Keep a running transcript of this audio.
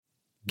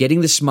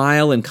Getting the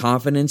smile and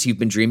confidence you've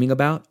been dreaming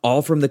about,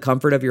 all from the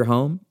comfort of your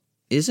home,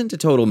 isn't a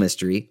total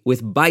mystery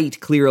with Bite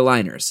clear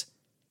aligners.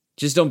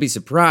 Just don't be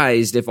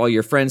surprised if all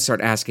your friends start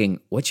asking,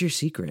 "What's your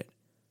secret?"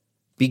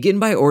 Begin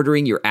by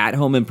ordering your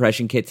at-home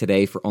impression kit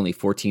today for only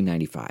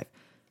 $14.95.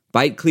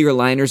 Bite clear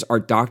aligners are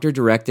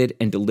doctor-directed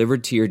and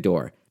delivered to your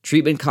door.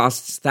 Treatment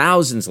costs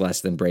thousands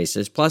less than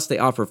braces, plus they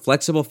offer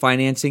flexible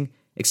financing,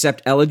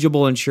 accept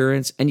eligible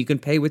insurance, and you can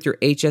pay with your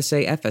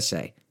HSA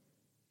FSA.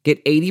 Get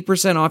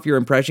 80% off your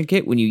impression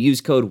kit when you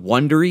use code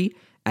WONDERY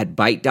at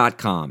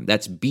Byte.com.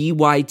 That's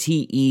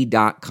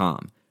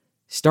BYTE.com.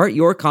 Start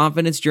your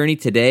confidence journey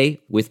today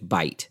with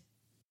Byte.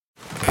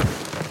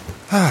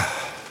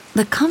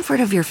 The comfort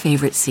of your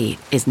favorite seat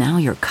is now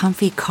your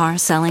comfy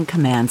car-selling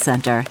command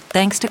center,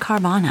 thanks to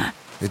Carvana.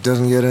 It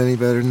doesn't get any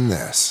better than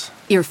this.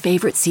 Your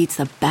favorite seat's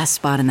the best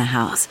spot in the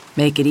house.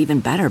 Make it even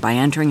better by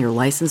entering your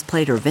license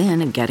plate or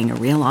VIN and getting a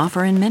real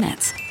offer in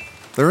minutes.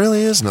 There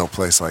really is no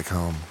place like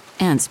home.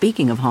 And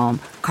speaking of home,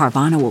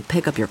 Carvana will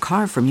pick up your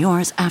car from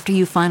yours after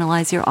you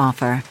finalize your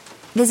offer.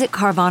 Visit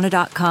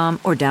Carvana.com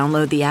or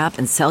download the app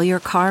and sell your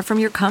car from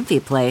your comfy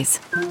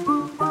place.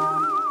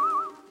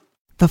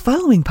 The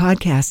following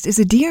podcast is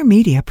a Dear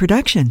Media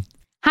production.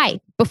 Hi,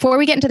 before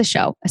we get into the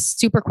show, a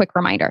super quick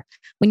reminder.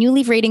 When you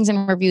leave ratings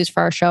and reviews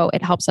for our show,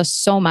 it helps us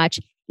so much.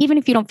 Even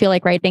if you don't feel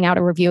like writing out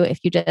a review, if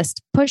you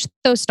just push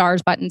those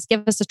stars buttons,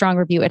 give us a strong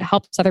review, it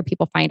helps other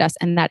people find us.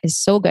 And that is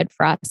so good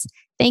for us.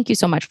 Thank you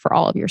so much for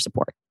all of your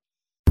support.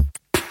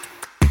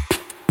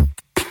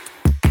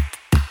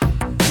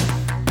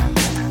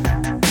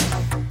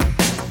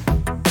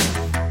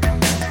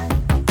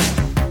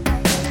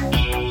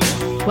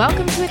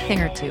 Welcome to A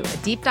Thing or Two, a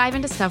deep dive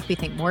into stuff we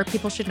think more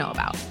people should know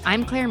about.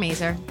 I'm Claire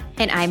Mazer.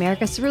 And I'm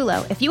Erica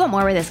Cerullo. If you want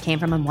more where this came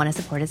from and want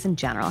to support us in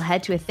general,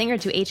 head to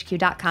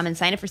athingertwohq.com and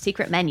sign up for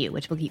Secret Menu,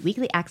 which will get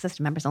weekly access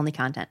to members-only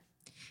content.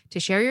 To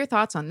share your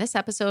thoughts on this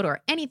episode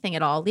or anything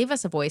at all, leave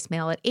us a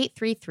voicemail at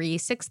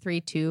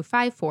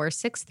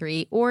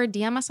 833-632-5463 or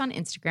DM us on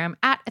Instagram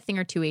at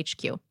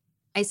athingertwohq.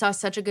 I saw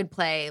such a good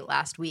play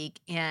last week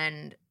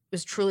and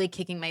was truly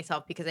kicking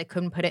myself because I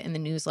couldn't put it in the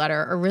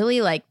newsletter or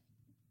really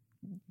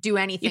do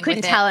anything. You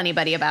couldn't tell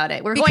anybody about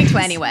it. We're going to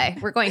anyway.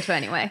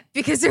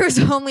 Because there was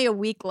only a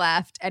week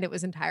left and it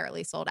was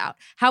entirely sold out.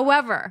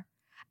 However,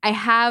 I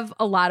have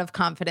a lot of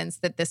confidence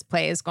that this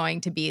play is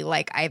going to be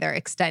either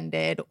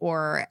extended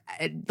or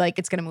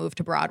it's going to move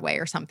to Broadway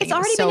or something. It's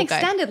already been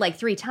extended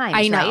 3 times.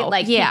 I know.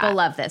 Right? People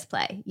love this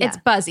play. Yeah. It's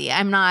buzzy.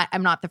 I'm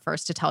not the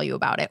first to tell you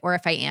about it. Or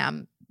if I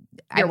am,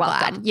 you're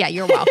welcome. Glad. Yeah,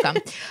 you're welcome.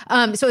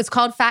 So it's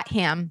called Fat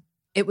Ham.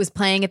 It was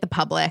playing at the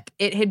Public.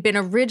 It had been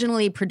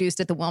originally produced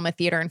at the Wilma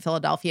Theater in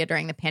Philadelphia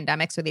during the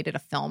pandemic, so they did a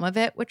film of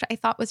it, which I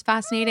thought was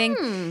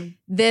fascinating.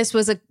 This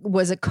was a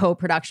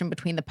co-production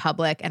between the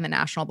Public and the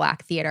National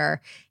Black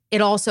Theater.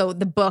 It also,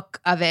 the book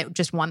of it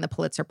just won the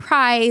Pulitzer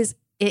Prize.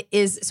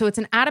 It's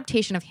an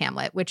adaptation of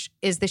Hamlet, which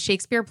is the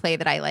Shakespeare play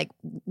that I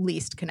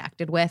least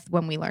connected with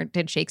when we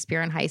did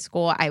Shakespeare in high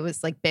school. I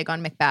was big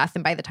on Macbeth,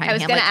 and by the time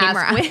Hamlet came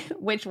around,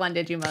 which one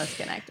did you most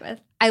connect with?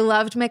 I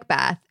loved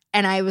Macbeth.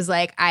 And I was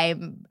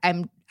I've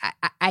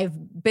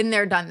been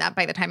there, done that.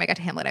 By the time I got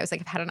to Hamlet, I was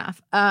I've had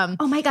enough.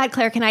 Oh my God,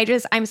 Claire,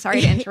 I'm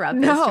sorry to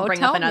interrupt this to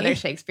bring up another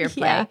Shakespeare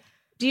play. Yeah.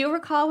 Do you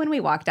recall when we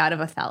walked out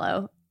of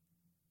Othello?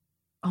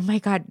 Oh my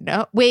God,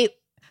 no. Wait,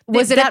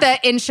 was it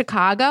in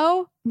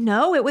Chicago?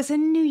 No, it was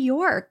in New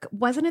York.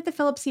 Wasn't it the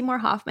Philip Seymour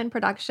Hoffman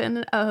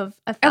production of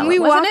Othello? And we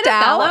walked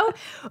out?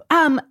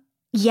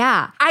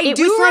 Yeah. I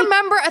do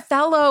remember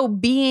Othello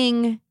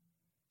being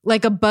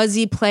a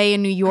buzzy play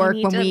in New York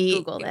when we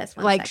Google this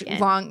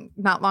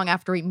not long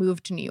after we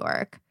moved to New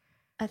York.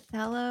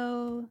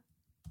 Othello.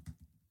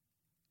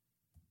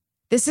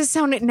 This is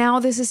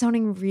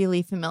sounding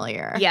really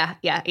familiar. Yeah.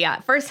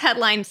 First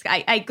headline,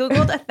 I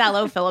Googled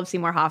Othello, Philip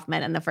Seymour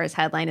Hoffman, and the first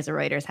headline is a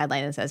Reuters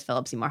headline that says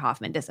Philip Seymour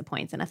Hoffman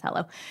disappoints in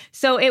Othello.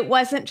 So it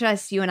wasn't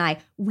just you and I.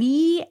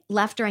 We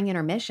left during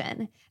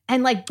intermission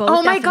and both.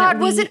 Oh my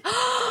God, was it?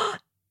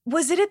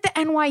 Was it at the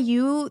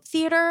NYU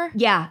theater?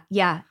 Yeah.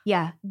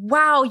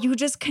 Wow, you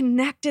just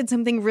connected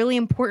something really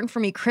important for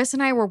me. Chris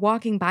and I were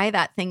walking by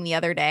that thing the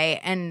other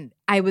day, and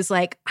I was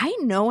I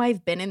know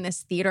I've been in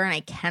this theater, and I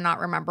cannot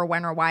remember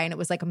when or why, and it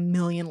was a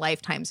million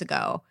lifetimes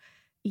ago.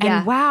 Yeah.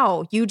 And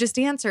wow, you just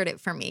answered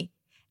it for me.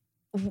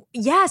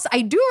 Yes,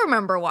 I do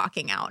remember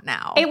walking out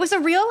now. It was a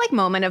real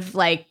moment of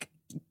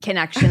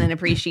connection and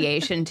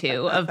appreciation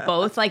too, of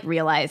both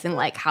realizing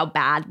how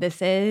bad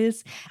this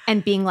is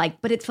and being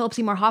but it's Philip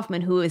Seymour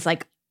Hoffman, who is a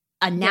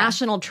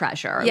national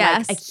treasure,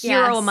 yes, a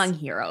hero among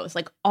heroes,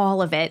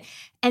 all of it.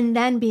 And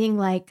then being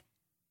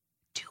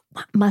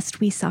must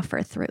we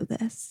suffer through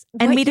this?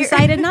 And we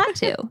decided not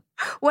to.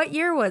 What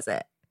year was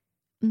it?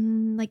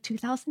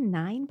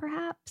 2009,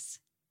 perhaps.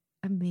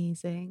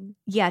 Amazing.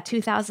 Yeah,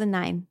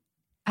 2009.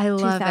 I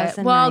love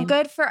it. Well,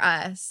 good for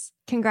us.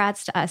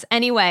 Congrats to us.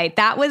 Anyway,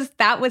 that was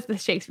the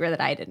Shakespeare that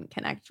I didn't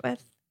connect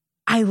with.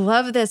 I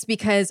love this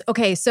because,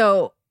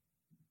 so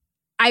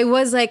I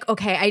was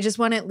I just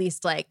want to at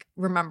least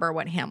remember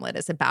what Hamlet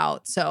is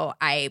about. So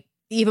I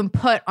even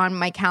put on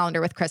my calendar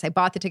with Chris. I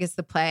bought the tickets to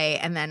the play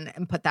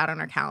and put that on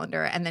our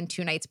calendar. And then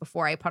 2 nights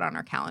before I put on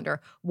our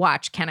calendar,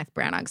 watch Kenneth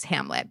Branagh's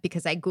Hamlet,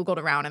 because I Googled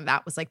around and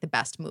that was like the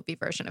best movie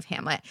version of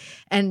Hamlet.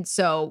 And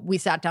so we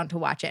sat down to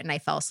watch it and I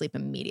fell asleep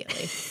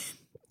immediately.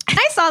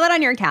 I saw that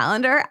on your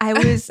calendar. I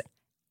was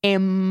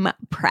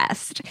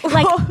impressed.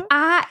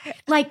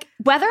 Like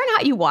whether or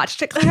not you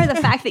watched it, Claire, the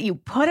fact that you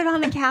put it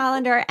on the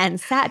calendar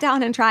and sat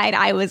down and tried,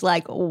 I was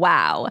like,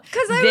 wow,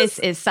 this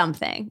is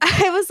something.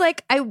 I was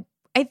like,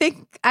 I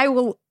think I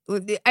will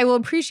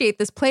appreciate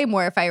this play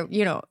more if I,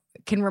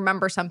 can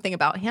remember something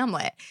about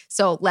Hamlet.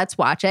 So let's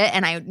watch it.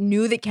 And I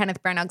knew that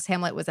Kenneth Branagh's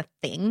Hamlet was a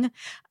thing.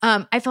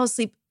 I fell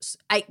asleep.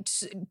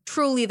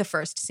 Truly the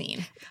first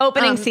scene.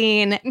 Opening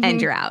scene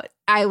and you're out.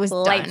 I was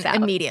Lights done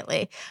out.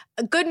 Immediately.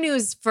 Good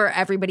news for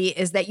everybody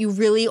is that you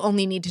really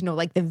only need to know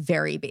like the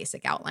very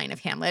basic outline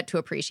of Hamlet to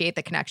appreciate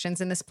the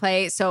connections in this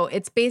play. So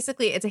it's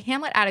a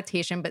Hamlet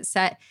adaptation, but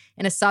set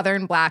in a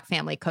Southern Black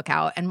family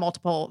cookout, and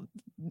multiple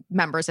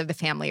members of the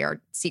family are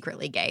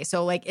secretly gay.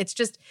 So like, it's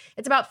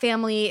about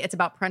family. It's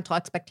about parental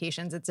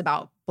expectations. It's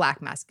about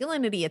Black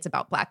masculinity. It's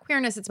about Black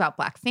queerness. It's about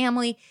Black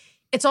family.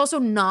 It's also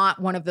not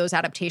one of those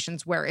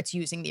adaptations where it's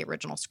using the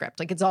original script.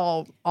 Like it's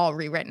all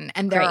rewritten.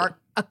 And there are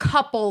a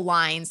couple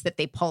lines that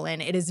they pull in.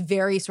 It is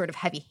very sort of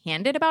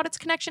heavy-handed about its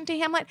connection to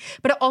Hamlet,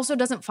 but it also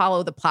doesn't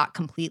follow the plot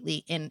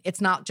completely. It's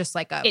not just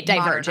like it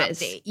diverges.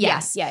 Update.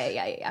 Yes.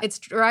 Yeah. It's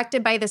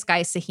directed by this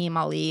guy, Sahim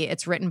Ali.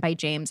 It's written by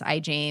James I.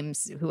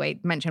 James, who I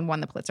mentioned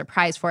won the Pulitzer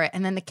Prize for it.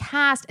 And then the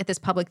cast at this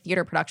public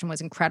theater production was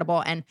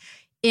incredible. And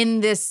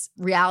in this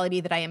reality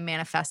that I am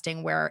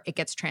manifesting where it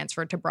gets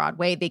transferred to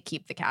Broadway, they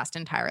keep the cast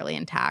entirely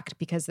intact,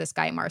 because this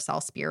guy,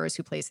 Marcel Spears,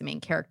 who plays the main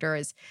character,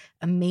 is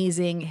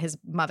amazing. His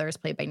mother is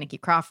played by Nikki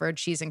Crawford.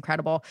 She's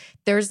incredible.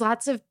 There's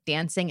lots of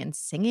dancing and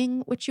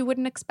singing, which you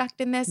wouldn't expect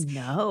in this.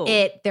 No.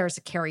 There's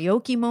a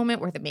karaoke moment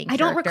where the main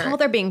character— I don't recall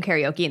there being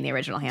karaoke in the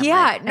original Hamlet.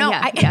 Yeah, no.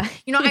 Yeah.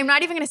 I'm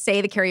not even going to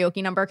say the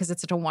karaoke number because it's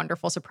such a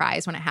wonderful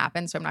surprise when it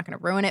happens, so I'm not going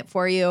to ruin it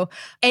for you.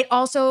 It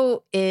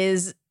also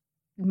is—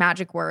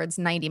 magic words,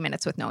 90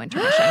 minutes with no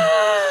intermission.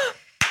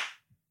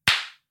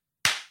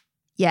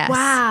 Yes.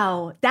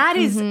 Wow. That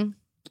is,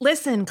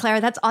 listen,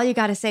 Claire, that's all you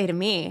got to say to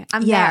me.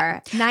 I'm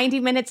there.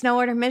 90 minutes,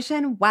 no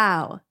intermission.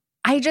 Wow.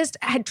 I just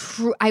had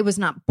I was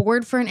not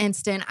bored for an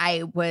instant.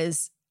 I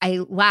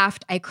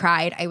laughed. I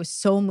cried. I was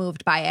so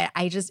moved by it.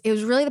 It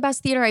was really the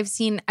best theater I've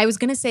seen. I was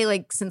going to say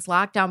like since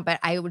lockdown, but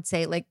I would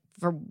say like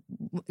for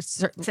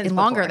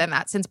longer than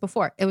that, since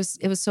before. It was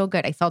so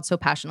good. I felt so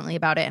passionately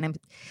about it, and I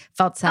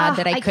felt sad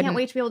that I couldn't. I can't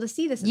wait to be able to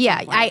see this.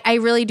 Yeah, I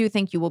really do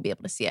think you will be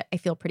able to see it. I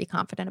feel pretty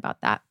confident about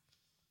that.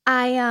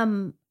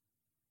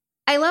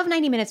 I love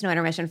 90 minutes no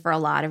intermission for a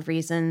lot of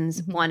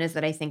reasons. One is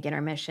that I think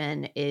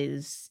intermission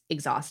is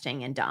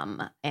exhausting and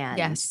dumb,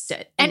 and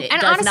and it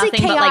does honestly nothing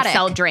chaotic. but like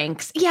sell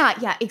drinks.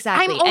 Yeah,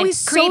 exactly. I'm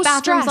always and create so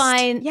bathroom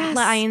stressed.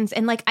 lines,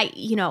 and like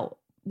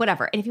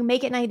whatever. And if you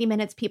make it 90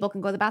 minutes, people can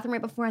go to the bathroom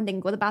right before and they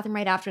can go to the bathroom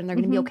right after, and they're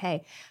going to be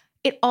okay.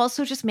 It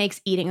also just makes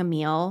eating a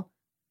meal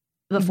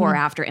before or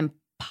after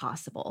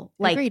impossible.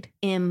 Like Agreed.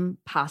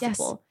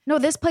 Impossible. Yes. No,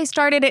 this place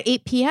started at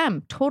 8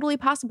 p.m. Totally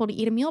possible to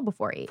eat a meal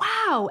before 8.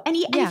 Wow. And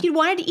if you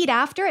wanted to eat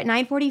after at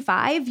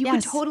 9:45, you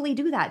could totally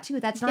do that too.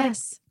 That's not a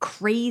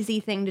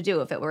crazy thing to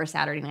do if it were a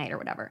Saturday night or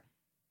whatever.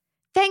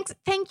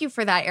 Thank you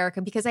for that,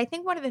 Erica, because I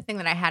think one of the things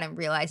that I hadn't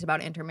realized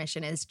about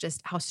intermission is just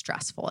how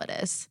stressful it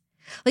is.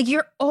 Like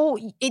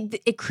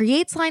it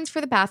creates lines for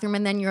the bathroom,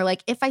 and then you're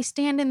like, if I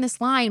stand in this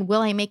line,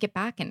 will I make it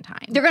back in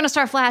time? They're going to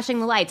start flashing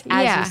the lights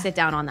as you sit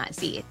down on that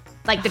seat.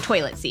 Like the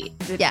toilet seat.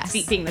 The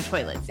seat being the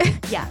toilet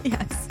seat. Yeah.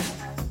 Yes.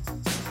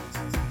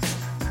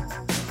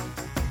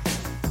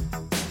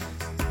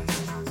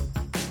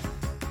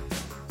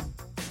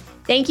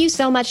 Thank you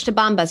so much to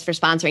Bombas for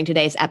sponsoring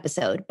today's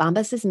episode.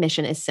 Bombas'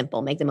 mission is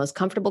simple: make the most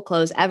comfortable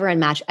clothes ever and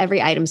match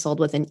every item sold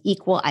with an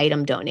equal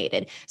item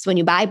donated. So when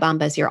you buy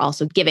Bombas, you're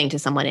also giving to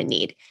someone in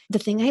need. The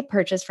thing I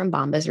purchased from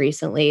Bombas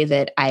recently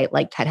that I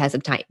liked has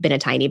been a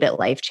tiny bit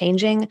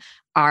life-changing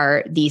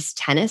are these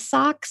tennis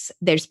socks.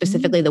 They're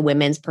specifically the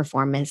women's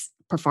performance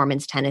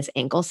tennis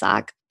ankle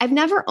sock. I've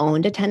never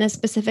owned a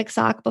tennis-specific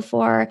sock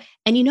before.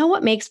 And you know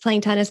what makes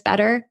playing tennis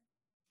better?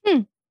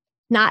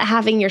 Not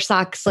having your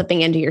sock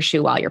slipping into your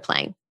shoe while you're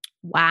playing.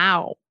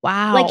 Wow.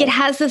 Like it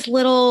has this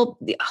little,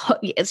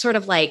 it's sort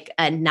of like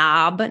a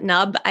nub.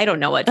 I don't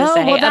know what to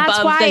say,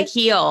 above the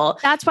heel.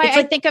 That's why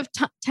I think of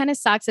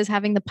tennis socks as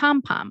having the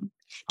pom-pom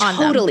on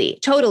them.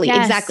 Totally.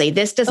 Yes. Exactly.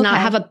 This does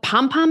not have a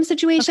pom-pom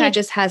situation. It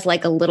just has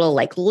like a little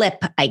like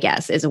lip, I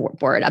guess is a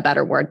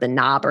better word than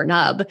knob or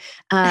nub.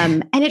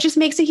 And it just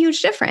makes a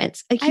huge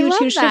difference. A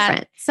huge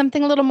difference.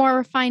 Something a little more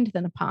refined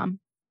than a pom.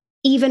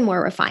 Even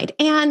more refined.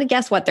 And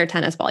guess what? They're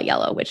tennis ball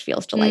yellow, which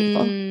feels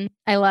delightful.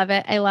 I love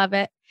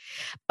it.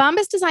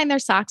 Bombas designed their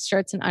socks,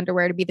 shirts, and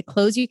underwear to be the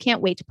clothes you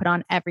can't wait to put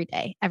on every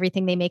day.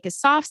 Everything they make is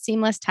soft,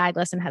 seamless,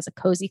 tagless, and has a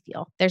cozy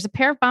feel. There's a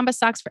pair of Bombas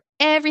socks for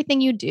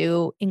everything you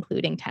do,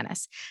 including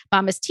tennis.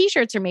 Bombas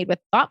t-shirts are made with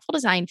thoughtful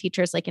design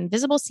features like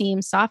invisible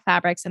seams, soft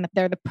fabrics, and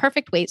they're the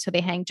perfect weight so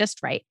they hang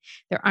just right.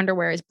 Their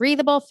underwear is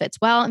breathable, fits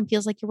well, and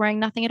feels like you're wearing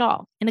nothing at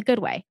all, in a good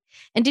way.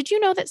 And did you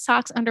know that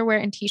socks, underwear,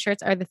 and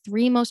t-shirts are the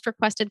 3 most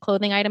requested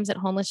clothing items at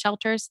homeless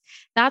shelters?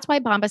 That's why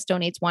Bombas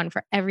donates one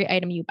for every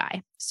item you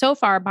buy. So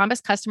far,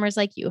 Bombas customers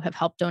like you have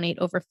helped donate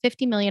over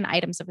 50 million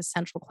items of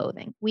essential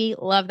clothing. We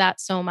love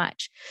that so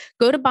much.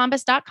 Go to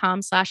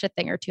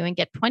bombas.com/a-thing-or-two and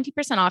get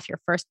 20% off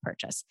your first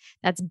purchase.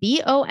 That's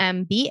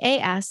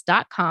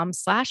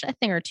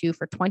BOMBAS.com/a-thing-or-two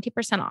for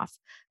 20% off.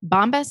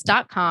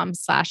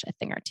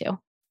 Bombas.com/a-thing-or-two.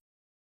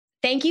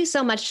 Thank you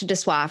so much to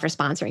Dessoir for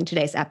sponsoring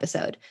today's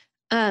episode.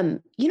 You know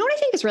what I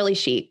think is really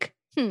chic?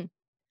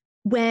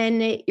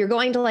 When you're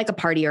going to like a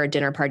party or a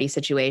dinner party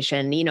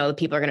situation, you know,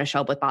 people are going to show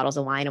up with bottles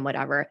of wine and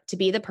whatever, to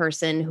be the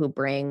person who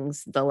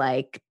brings the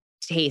like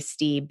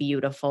tasty,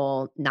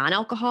 beautiful,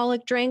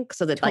 non-alcoholic drink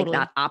so that like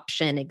that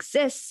option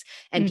exists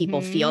and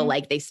people feel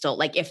like they still,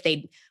 like if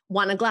they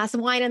want a glass of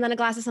wine and then a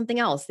glass of something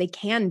else, they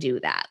can do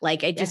that.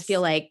 Like, I just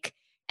feel like,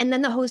 and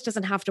then the host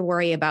doesn't have to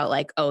worry about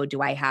like, oh,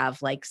 do I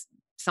have like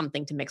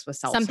something to mix with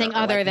seltzer? Something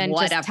other like than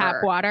just tap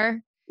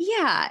water.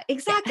 Yeah,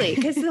 exactly.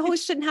 Because the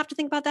host shouldn't have to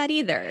think about that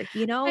either.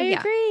 You know? I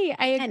agree.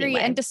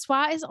 Anyway. And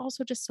Dessoir is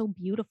also just so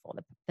beautiful.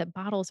 The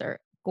bottles are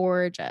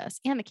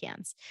gorgeous and the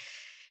cans.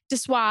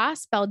 Dessoir,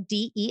 spelled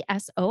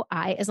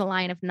DESOI, is a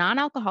line of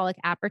non-alcoholic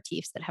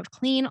aperitifs that have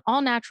clean,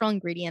 all-natural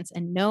ingredients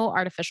and no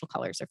artificial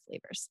colors or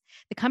flavors.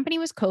 The company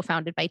was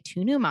co-founded by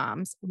 2 new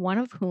moms, one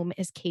of whom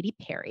is Katy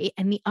Perry,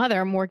 and the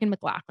other, Morgan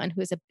McLaughlin,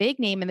 who is a big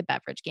name in the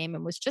beverage game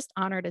and was just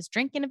honored as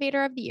Drink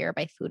Innovator of the Year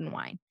by Food &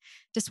 Wine.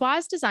 Dessoir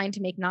is designed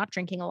to make not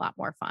drinking a lot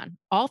more fun.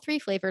 All 3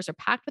 flavors are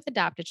packed with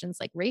adaptogens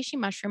like reishi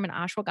mushroom and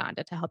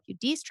ashwagandha to help you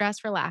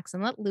de-stress, relax,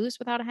 and let loose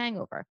without a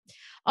hangover.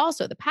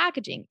 Also, the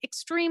packaging,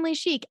 extremely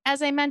chic.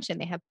 As I mentioned,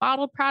 they have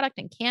bottled product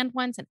and canned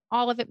ones, and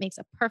all of it makes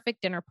a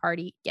perfect dinner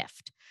party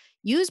gift.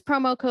 Use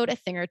promo code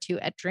a-thing-or-two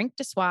at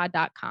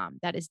drinkdessoir.com.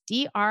 That is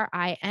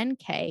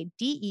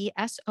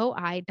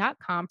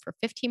drinkdesoi.com for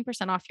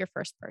 15% off your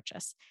first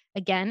purchase.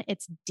 Again,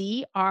 it's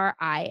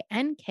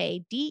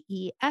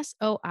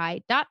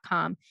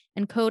drinkdesoi.com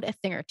and code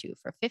a-thing-or-two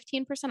for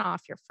 15%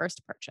 off your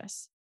first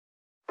purchase.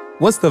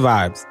 What's the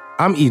vibes?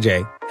 I'm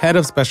EJ, head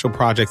of special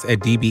projects at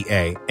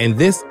DBA, and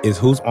this is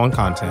Who's on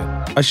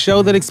Content, a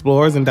show that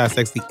explores and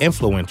dissects the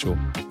influential,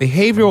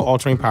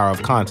 behavioral-altering power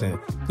of content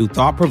through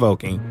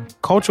thought-provoking,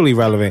 culturally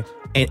relevant,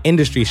 and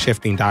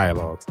industry-shifting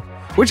dialogues.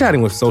 We're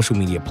chatting with social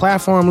media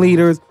platform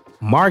leaders,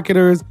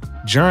 marketers,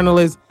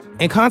 journalists,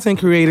 and content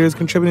creators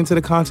contributing to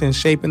the content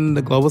shaping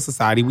the global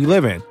society we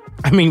live in.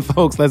 I mean,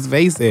 folks, let's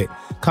face it,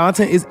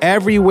 content is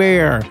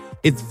everywhere.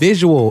 It's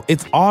visual,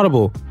 it's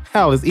audible,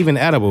 hell, it's even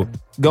edible.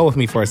 Go with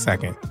me for a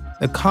second.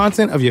 The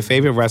content of your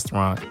favorite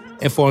restaurant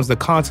informs the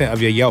content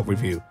of your Yelp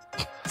review.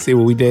 See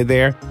what we did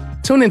there?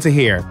 Tune in to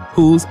hear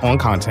Who's on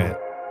Content.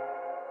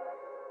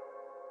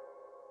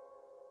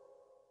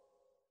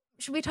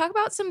 Should we talk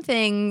about some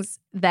things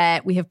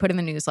that we have put in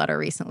the newsletter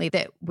recently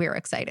that we're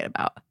excited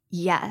about?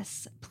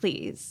 Yes,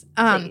 please.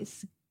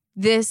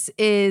 This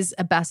is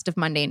a Best of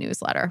Monday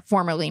newsletter,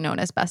 formerly known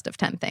as Best of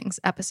 10 Things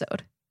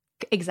episode.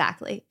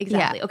 Exactly.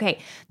 Yeah. Okay.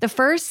 The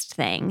first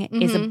thing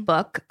is a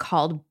book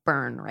called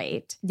Burn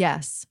Rate.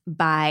 Yes.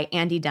 By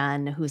Andy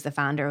Dunn, who's the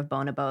founder of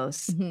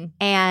Bonobos.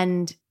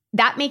 And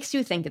that makes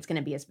you think it's going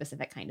to be a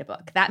specific kind of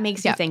book. That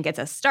makes you think it's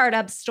a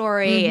startup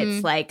story.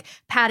 It's like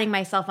patting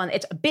myself on,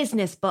 it's a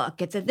business book.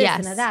 It's a this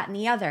and a that and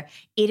the other.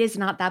 It is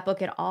not that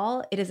book at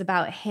all. It is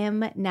about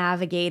him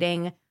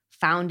navigating,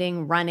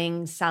 founding,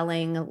 running,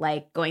 selling,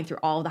 like going through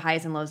all the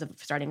highs and lows of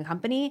starting a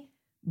company,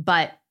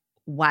 but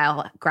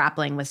while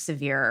grappling with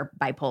severe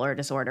bipolar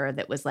disorder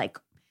that was like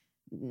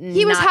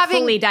he was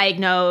having fully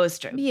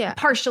diagnosed,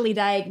 partially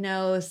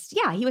diagnosed.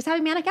 Yeah, he was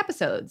having manic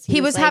episodes.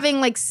 He was like,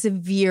 having like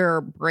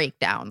severe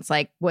breakdowns.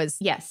 Like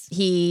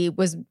he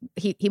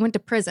went to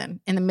prison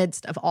in the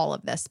midst of all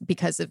of this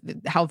because of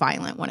how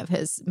violent one of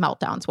his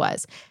meltdowns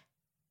was.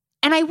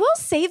 And I will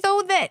say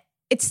though that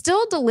it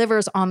still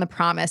delivers on the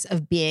promise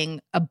of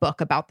being a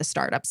book about the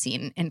startup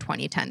scene in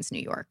 2010s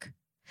New York.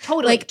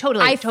 Totally.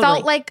 I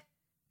felt like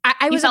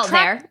I was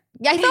there.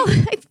 Yeah,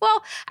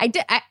 I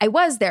did. I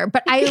was there,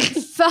 but I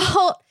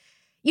felt,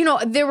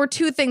 there were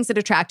 2 things that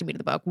attracted me to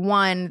the book.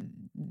 1,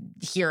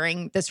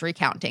 hearing this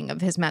recounting of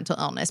his mental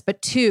illness,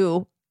 but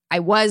 2, I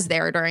was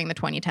there during the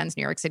 2010s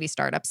New York City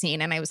startup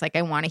scene, and I was like,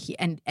 I want to hear.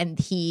 And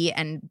he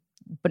and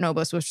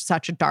Bonobos were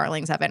such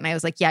darlings of it, and I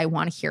was like, yeah, I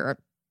want to hear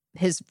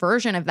his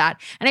version of that.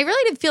 And I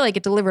really did feel like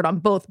it delivered on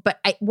both. But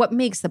what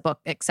makes the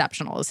book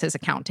exceptional is his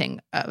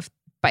accounting of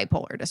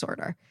bipolar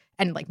disorder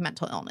and like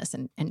mental illness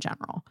in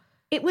general.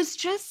 It was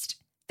just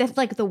that,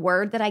 like, the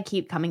word that I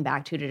keep coming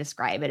back to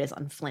describe it is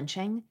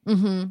unflinching.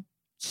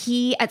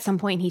 He, at some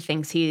point, he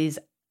thinks he's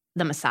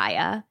the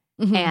Messiah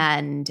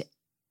and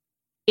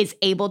is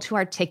able to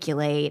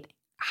articulate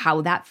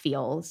how that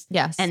feels.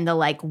 Yes. And the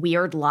like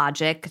weird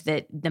logic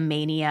that the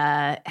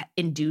mania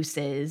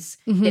induces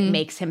that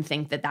makes him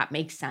think that that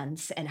makes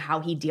sense, and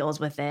how he deals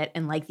with it.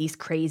 And like these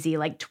crazy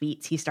like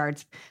tweets he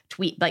starts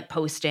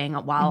posting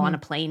while on a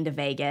plane to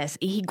Vegas.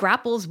 He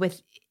grapples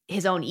with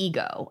his own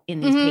ego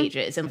in these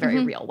pages in a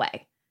very real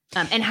way.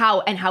 And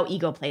how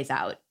ego plays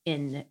out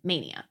in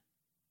Mania.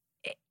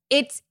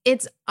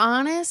 It's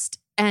honest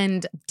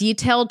and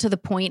detailed to the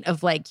point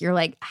of like, you're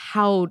like,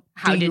 how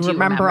do you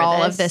remember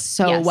all of this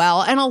so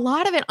well? And a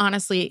lot of it,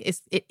 honestly,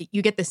 is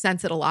you get the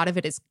sense that a lot of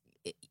it is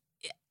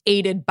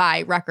aided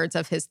by records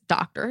of his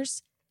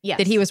doctors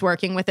that he was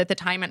working with at the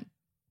time,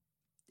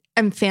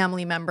 and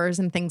family members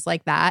and things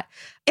like that.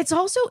 It's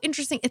also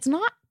interesting. It's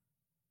not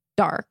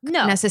dark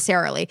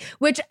necessarily,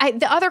 which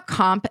the other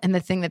comp and the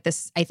thing that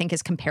this I think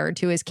is compared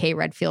to is Kay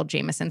Redfield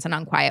Jamison's An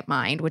Unquiet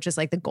Mind, which is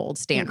like the gold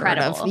standard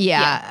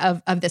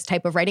of this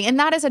type of writing. And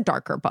that is a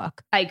darker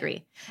book. I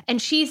agree.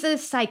 And she's a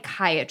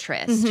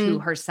psychiatrist who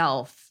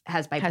herself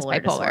has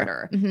bipolar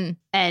disorder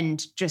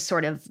and just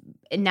sort of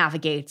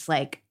navigates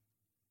like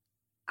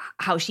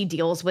how she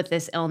deals with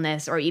this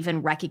illness, or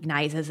even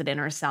recognizes it in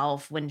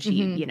herself when she,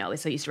 you know,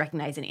 is so used to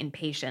recognizing in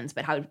patients,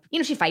 but how, you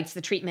know, she fights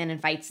the treatment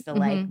and fights the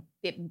like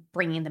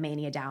bringing the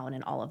mania down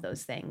and all of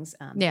those things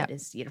that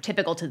is, you know,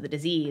 typical to the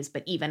disease,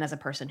 but even as a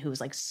person who's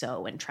like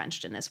so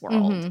entrenched in this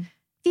world.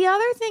 The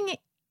other thing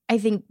I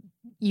think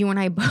you and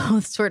I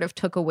both sort of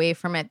took away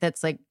from it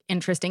that's like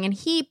interesting, and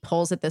he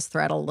pulls at this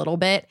thread a little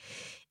bit,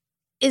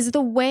 is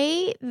the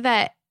way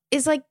that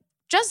is like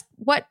just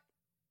what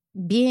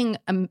being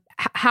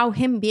how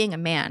him being a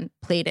man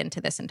played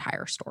into this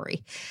entire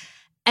story.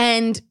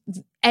 And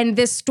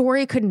this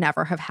story could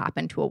never have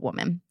happened to a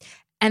woman.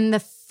 And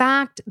the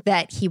fact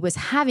that he was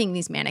having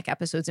these manic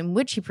episodes in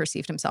which he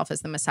perceived himself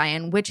as the Messiah,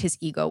 in which his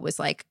ego was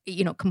like,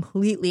 you know,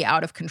 completely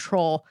out of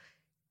control,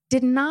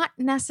 did not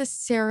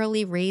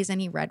necessarily raise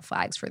any red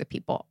flags for the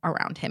people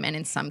around him. And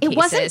in some cases, it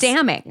wasn't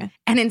damning.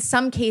 And in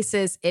some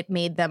cases, it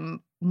made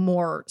them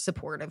more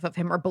supportive of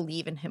him or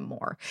believe in him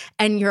more.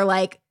 And you're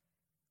like,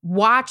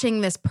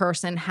 watching this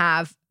person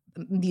have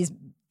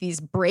these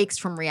breaks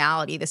from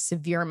reality, this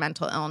severe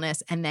mental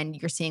illness, and then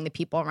you're seeing the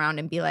people around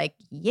and be like,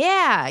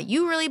 yeah,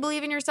 you really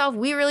believe in yourself.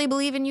 We really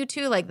believe in you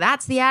too. Like,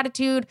 that's the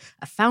attitude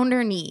a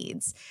founder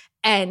needs.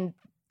 And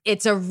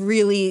it's a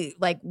really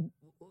like,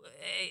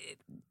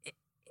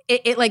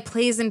 it like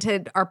plays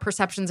into our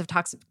perceptions of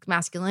toxic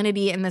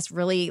masculinity in this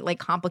really like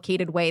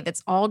complicated way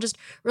that's all just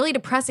really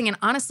depressing, and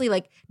honestly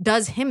like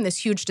does him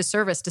this huge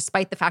disservice,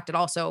 despite the fact it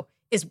also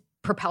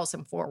propels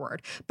him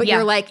forward. But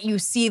you're like, you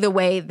see the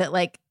way that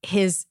like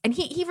and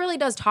he really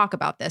does talk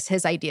about this,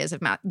 his ideas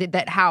of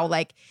that how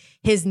like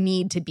his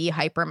need to be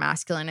hyper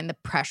masculine and the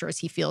pressures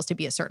he feels to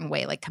be a certain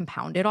way like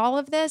compounded all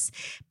of this.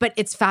 But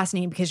it's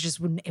fascinating because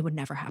it would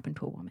never happen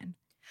to a woman.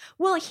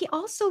 Well, he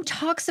also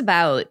talks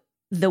about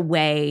the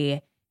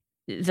way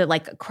the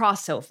like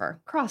crossover,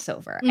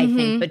 I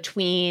think,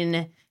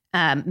 between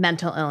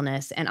mental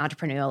illness and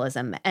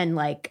entrepreneurialism. And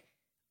like,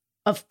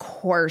 of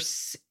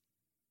course,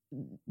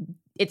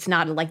 it's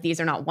not like these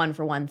are not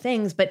one-for-one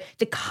things, but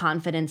the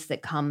confidence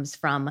that comes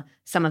from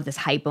some of this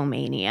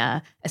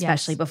hypomania,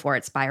 especially before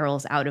it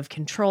spirals out of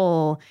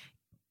control,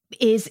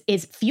 is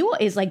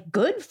like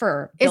good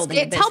for building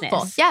a business.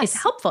 Helpful. Yes.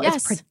 It's helpful. Yes.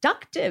 It's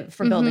productive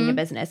for building a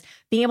business.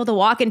 Being able to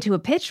walk into a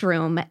pitch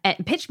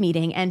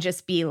meeting and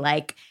just be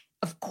like,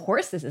 of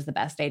course, this is the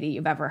best idea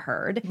you've ever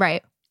heard.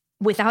 Right.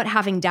 Without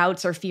having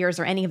doubts or fears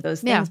or any of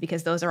those things,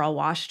 because those are all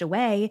washed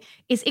away,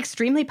 is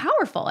extremely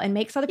powerful and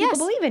makes other people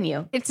believe in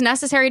you. It's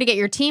necessary to get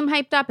your team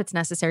hyped up. It's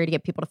necessary to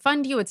get people to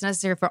fund you. It's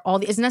necessary for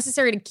it's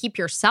necessary to keep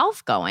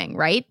yourself going,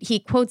 right? He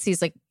quotes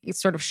these like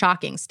sort of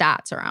shocking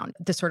stats around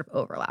the sort of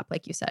overlap,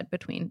 like you said,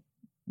 between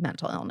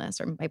mental illness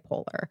or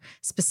bipolar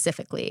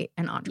specifically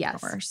and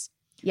entrepreneurs.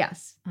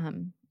 Yes.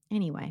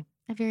 Anyway,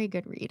 a very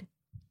good read.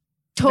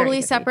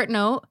 Totally separate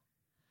note.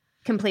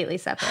 Completely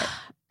separate.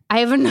 I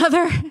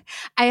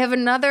have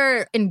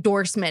another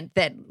endorsement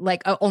that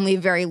like only a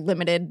very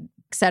limited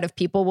set of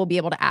people will be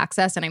able to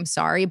access, and I'm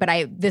sorry, but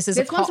this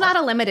one's not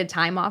a limited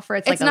time offer.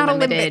 It's like not a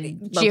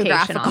limited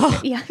geographical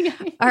offer. Yeah.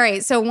 All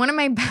right. So one of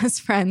my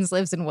best friends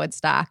lives in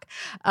Woodstock,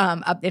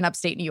 up in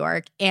upstate New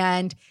York,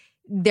 and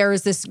there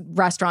was this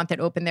restaurant that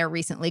opened there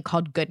recently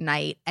called Good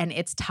Night, and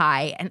it's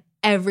Thai, and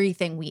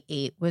everything we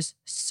ate was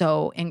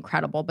so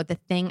incredible. But the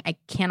thing I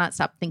cannot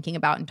stop thinking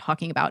about and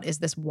talking about is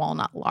this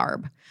walnut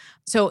larb.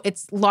 So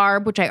it's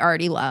larb, which I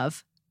already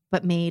love,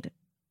 but made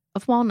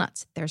of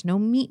walnuts. There's no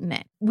meat in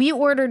it. We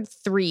ordered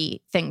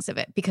 3 things of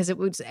it because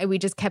we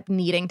just kept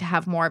needing to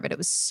have more of it. It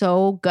was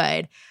so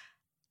good.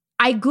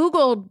 I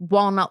Googled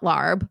walnut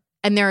larb,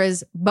 and there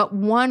is but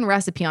one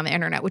recipe on the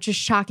internet, which is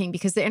shocking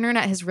because the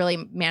internet has really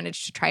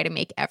managed to try to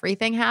make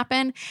everything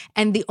happen.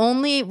 And the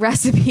only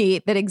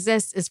recipe that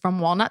exists is from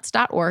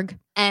walnuts.org.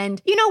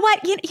 And you know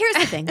what? Here's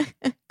the thing.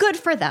 Good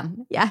for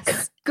them.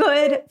 Yes.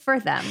 Good for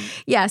them.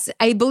 Yes.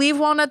 I believe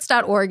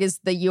walnuts.org is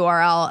the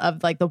URL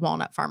of like the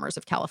walnut farmers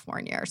of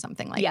California or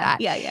something like that.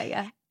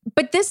 Yeah.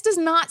 But this does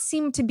not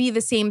seem to be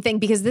the same thing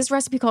because this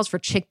recipe calls for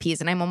chickpeas,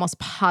 and I'm almost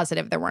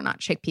positive there were not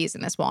chickpeas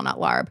in this walnut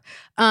larb.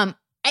 Part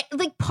of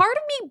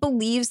me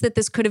believes that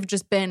this could have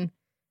just been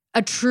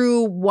a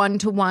true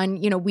one-to-one.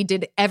 We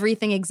did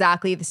everything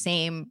exactly the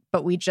same,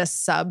 but we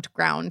just subbed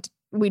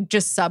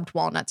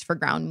walnuts for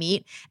ground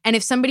meat. And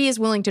if somebody is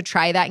willing to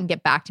try that and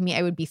get back to me,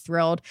 I would be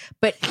thrilled.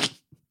 But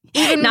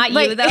even not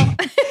you though.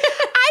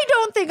 I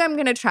don't think I'm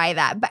gonna try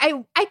that, but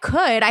I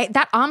could.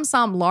 That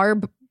Amsam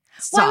larb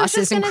sauce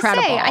is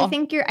incredible. I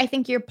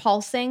think you're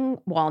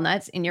pulsing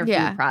walnuts in your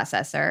food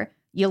processor.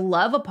 You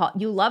love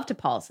to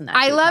pulse in that.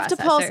 I love to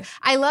pulse.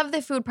 I love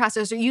the food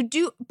processor. You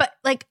do, but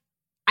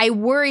I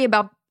worry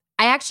about.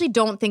 I actually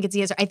don't think it's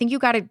the answer. I think you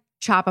got to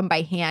chop them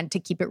by hand to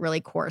keep it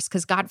really coarse,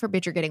 because God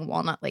forbid you're getting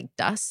walnut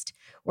dust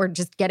or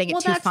just getting it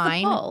too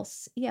fine. The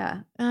pulse.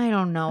 Yeah, I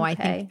don't know.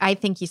 Okay. I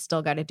think you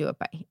still got to do it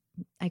by.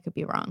 I could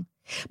be wrong,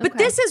 but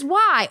this is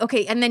why.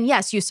 Okay, and then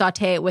yes, you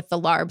saute it with the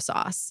larb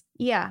sauce.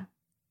 Yeah.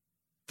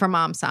 From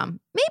Amsam.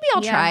 Maybe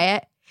I'll try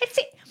it.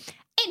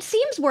 It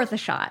seems worth a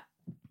shot.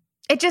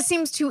 It just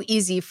seems too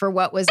easy for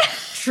what was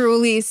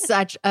truly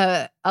such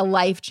a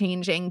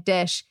life-changing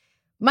dish.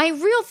 My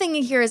real thing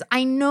here is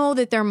I know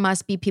that there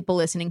must be people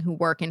listening who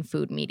work in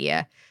food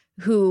media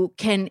who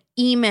can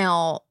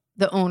email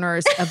the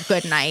owners of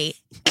Goodnight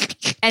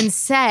and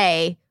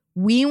say,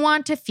 we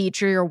want to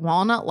feature your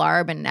walnut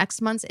larb in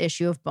next month's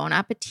issue of Bon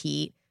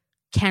Appetit.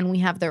 Can we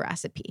have the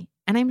recipe?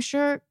 And I'm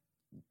sure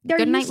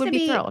Goodnight would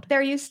be thrilled.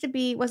 There used to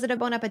be, was it a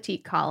Bon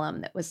Appetit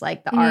column that was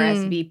like the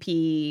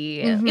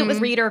RSVP? Mm-hmm. It was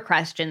reader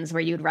questions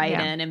where you'd write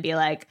in and be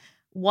like,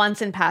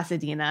 once in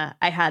Pasadena,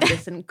 I had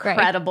this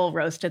incredible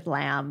roasted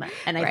lamb,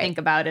 and I think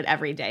about it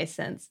every day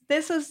since.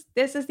 This is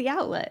the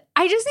outlet.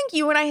 I just think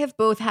you and I have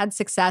both had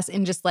success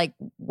in just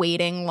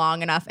waiting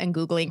long enough and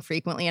Googling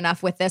frequently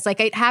enough with this.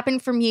 It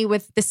happened for me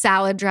with the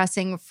salad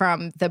dressing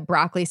from the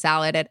broccoli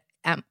salad at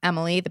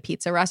Emily, the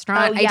pizza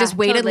restaurant. I just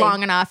waited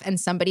long enough and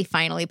somebody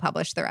finally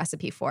published the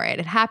recipe for it.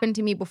 It happened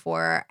to me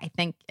before. I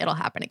think it'll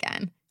happen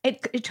again.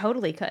 It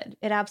totally could.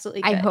 It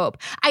absolutely could. I hope.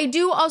 I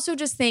do also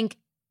just think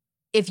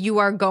if you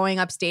are going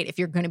upstate, if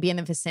you're going to be in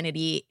the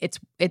vicinity, it's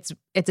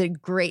a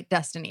great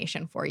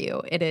destination for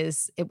you.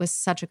 It was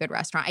such a good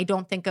restaurant. I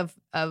don't think of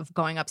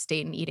going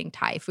upstate and eating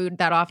Thai food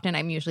that often.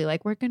 I'm usually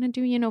like, we're going to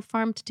do,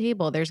 farm to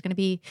table. There's going to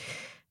be,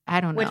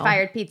 I don't know.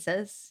 Wood-fired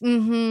pizzas.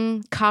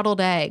 Mm-hmm.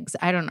 Coddled eggs.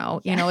 I don't know.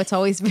 It's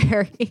always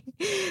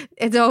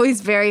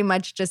very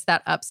much just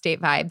that upstate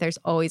vibe. There's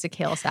always a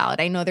kale salad.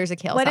 I know there's a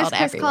kale salad everywhere.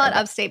 What does Chris call it?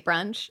 Upstate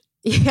brunch?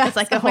 Yes. It's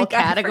like a whole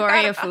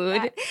category of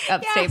food.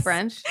 Upstate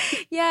brunch.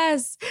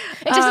 Yes.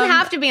 It doesn't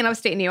have to be in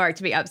upstate New York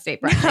to be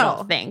upstate brunch, I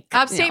don't think.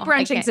 Upstate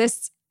brunch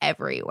exists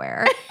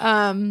everywhere,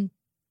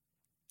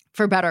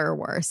 for better or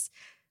worse.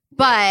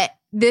 But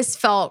this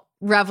felt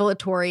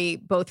revelatory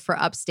both for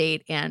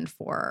upstate and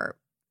for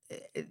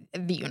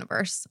the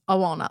universe. A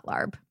walnut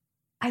larb.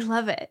 I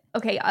love it.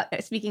 Okay,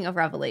 speaking of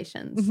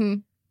revelations, mm-hmm.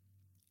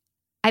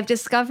 I've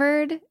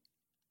discovered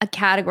a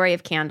category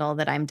of candle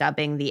that I'm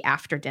dubbing the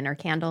after dinner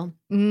candle.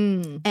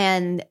 Mm.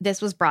 And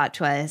this was brought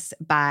to us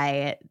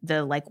by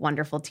the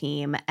wonderful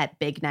team at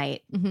Big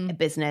Night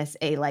Business,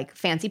 a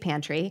fancy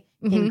pantry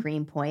in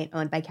Greenpoint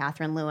owned by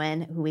Catherine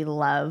Lewin, who we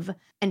love.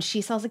 And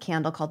she sells a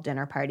candle called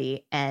Dinner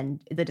Party.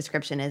 And the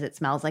description is it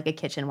smells like a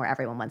kitchen where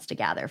everyone wants to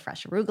gather.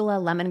 Fresh arugula,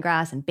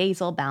 lemongrass, and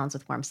basil balanced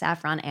with warm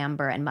saffron,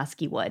 amber, and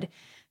musky wood.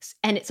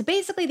 And so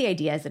basically the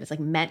idea is that it's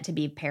meant to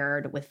be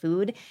paired with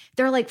food.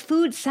 They're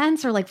food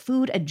scents or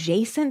food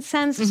adjacent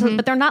scents,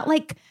 but they're not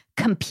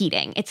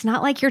competing. It's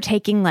not like you're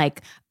taking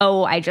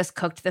I just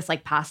cooked this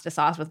pasta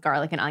sauce with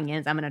garlic and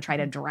onions. I'm going to try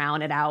to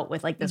drown it out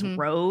with this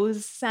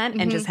rose scent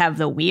and just have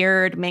the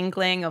weird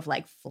mingling of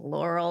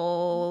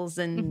florals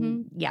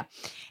and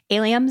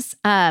alliums.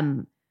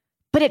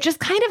 But it just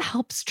kind of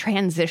helps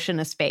transition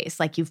a space.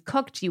 You've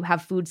cooked, you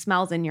have food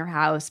smells in your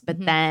house,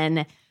 but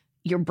then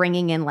you're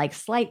bringing in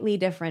slightly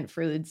different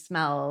food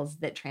smells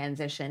that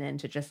transition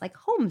into just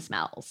home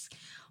smells.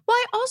 Well,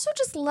 I also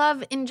just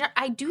love,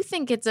 I do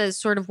think it's a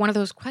sort of one of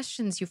those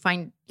questions you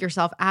find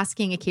yourself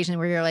asking occasionally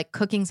where you're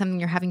cooking something,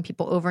 you're having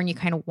people over and you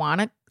kind of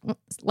want to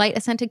light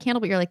a scented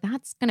candle, but you're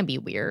that's going to be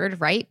weird,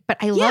 right? But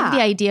I love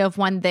the idea of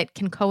one that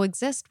can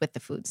coexist with the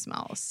food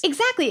smells.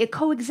 Exactly. It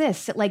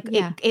coexists.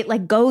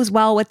 It goes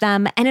well with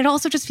them. And it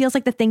also just feels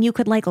like the thing you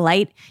could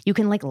light, you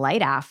can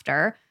light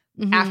after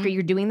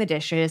you're doing the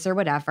dishes or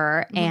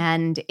whatever.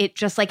 And it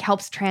just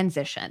helps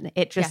transition.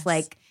 It just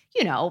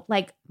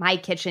my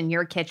kitchen,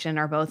 your kitchen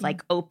are both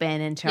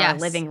open into our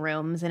living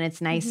rooms. And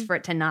it's nice for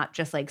it to not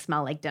just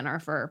smell like dinner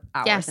for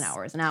hours and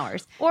hours and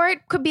hours. Or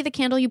it could be the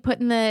candle you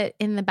put in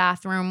the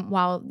bathroom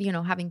while,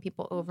 having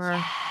people over.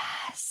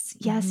 Yes.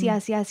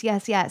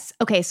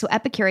 Okay, so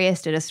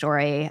Epicurious did a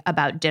story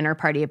about dinner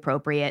party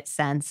appropriate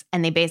scents.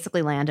 And they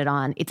basically landed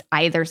on it's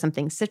either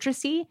something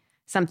citrusy,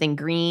 something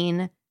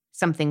green,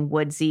 something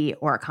woodsy,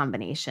 or a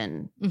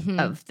combination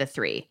of the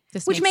three,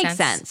 which makes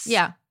sense.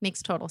 Yeah,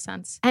 makes total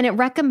sense. And it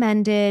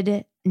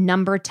recommended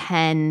number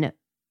 10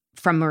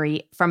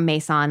 from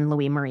Maison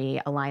Louis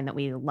Marie, a line that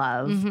we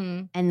love.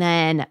 Mm-hmm. And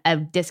then a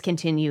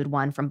discontinued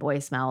one from Boy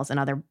Smells,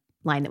 another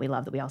line that we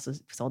love that we also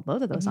sold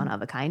both of those on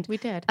Of a Kind. We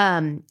did.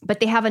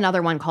 But they have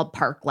another one called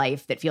Park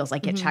Life that feels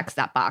like it checks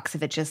that box.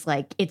 If it's just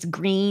like, it's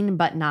green,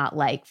 but not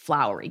like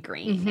flowery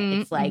green.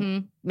 It's like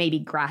maybe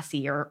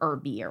grassy or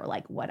herby or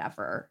like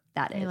whatever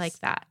that is. I like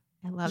that.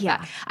 I love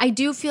that. I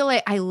do feel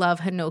like I love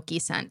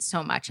Hinoki scent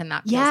so much, and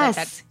that feels like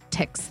that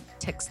ticks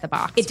the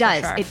box. It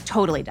does. Sure. It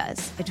totally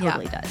does. It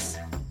totally does.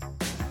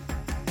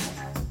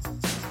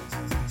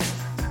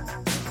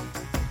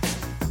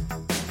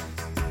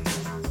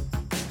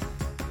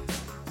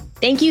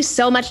 Thank you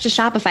so much to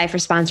Shopify for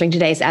sponsoring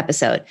today's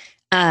episode.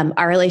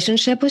 Our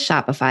relationship with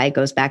Shopify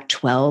goes back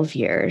 12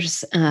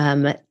 years.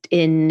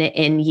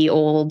 In ye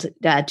old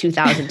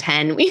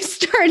 2010, we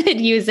started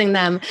using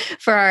them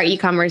for our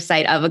e-commerce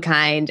site Of a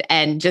Kind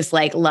and just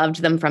like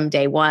loved them from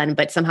day one,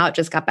 but somehow it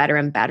just got better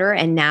and better.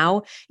 And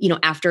now,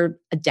 after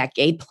a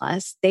decade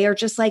plus, they are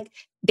just like,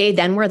 they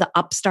then were the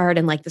upstart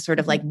and like the sort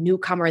of like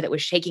newcomer that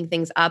was shaking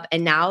things up.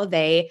 And now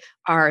they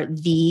are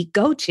the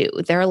go-to.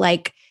 They're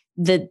like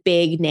the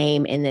big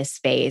name in this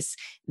space,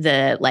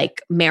 the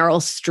like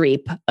Meryl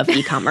Streep of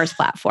e-commerce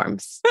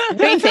platforms. What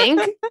do you think?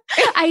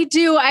 I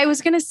do. I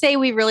was going to say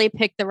we really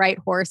picked the right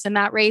horse in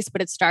that race, but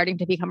it's starting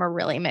to become a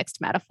really mixed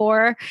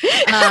metaphor.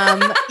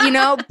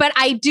 But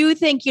I do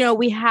think,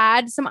 we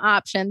had some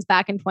options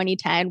back in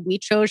 2010. We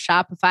chose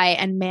Shopify,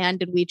 and man,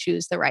 did we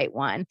choose the right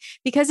one,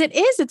 because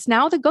it's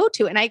now the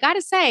go-to. And I got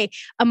to say,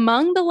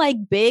 among the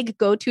like big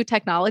go-to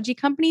technology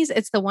companies,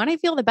 it's the one I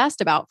feel the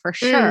best about for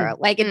sure.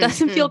 It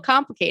doesn't feel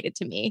complicated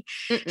to me.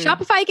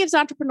 Shopify gives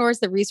entrepreneurs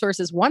the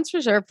resources once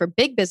reserved for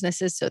big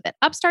businesses so that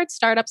upstarts,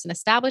 startups, and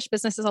established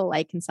businesses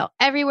alike can sell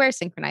everywhere,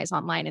 synchronize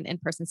online and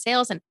in-person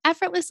sales, and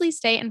effortlessly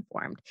stay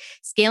informed.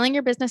 Scaling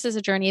your business is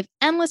a journey of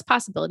endless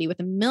possibility with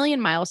a million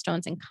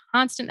milestones and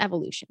constant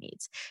evolution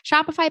needs.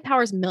 Shopify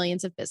powers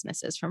millions of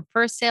businesses from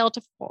first sale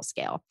to full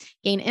scale.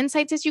 Gain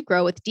insights as you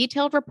grow with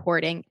detailed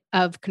reporting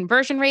of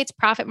conversion rates,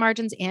 profit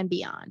margins, and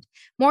beyond.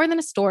 More than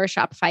a store,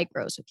 Shopify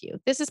grows with you.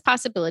 This is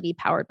possibility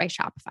powered by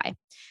Shopify.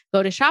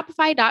 Go to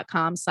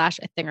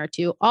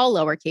shopify.com/a-thing-or-two, all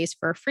lowercase,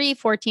 for a free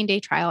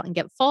 14-day trial and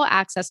get full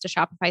access to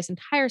Shopify's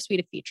entire suite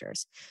of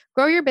features.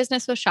 Grow your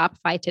business with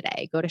Shopify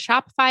today. Go to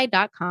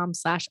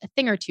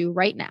shopify.com/a-thing-or-two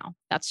right now.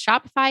 That's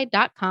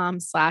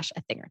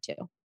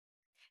shopify.com/a-thing-or-two.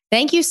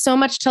 Thank you so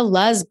much to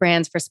Luz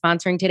Brands for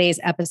sponsoring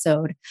today's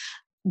episode.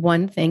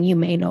 One thing you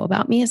may know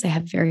about me is I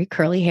have very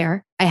curly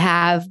hair. I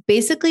have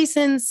basically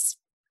since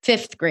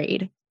 5th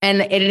grade.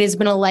 And it has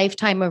been a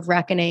lifetime of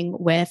reckoning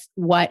with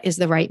what is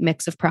the right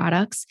mix of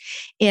products.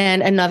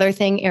 And another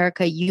thing,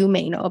 Erica, you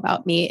may know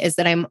about me is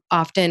that I'm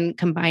often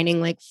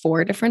combining like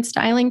 4 different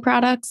styling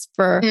products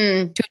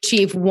to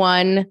achieve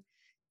one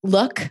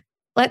look.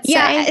 Let's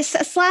say.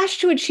 Slash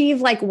to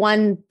achieve like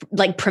one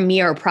like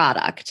premier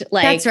product.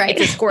 Like, that's right.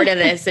 It's a squirt of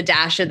this, a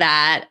dash of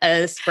that,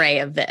 a spray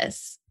of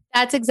this.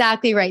 That's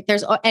exactly right.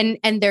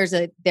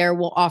 There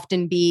will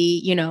often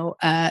be,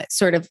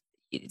 sort of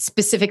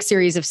specific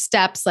series of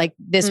steps. Like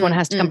this one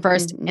has to come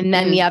first and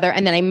then the other.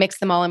 And then I mix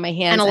them all in my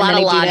hands. And a lot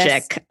of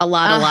logic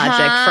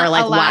for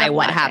like why,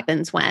 what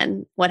happens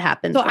when, what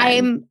happens so when.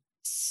 I'm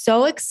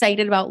so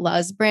excited about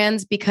Luz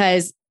Brands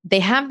because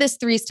they have this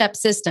 3-step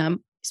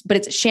system, but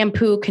it's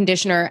shampoo,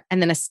 conditioner,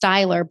 and then a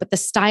styler. But the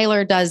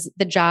styler does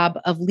the job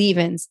of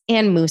leave-ins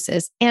and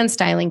mousses and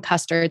styling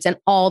custards and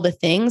all the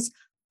things,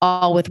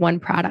 all with one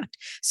product.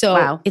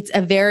 So It's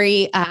a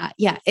very,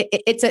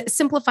 it's a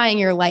simplifying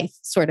your life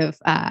sort of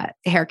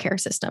hair care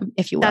system,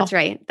 if you will.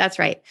 That's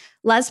right.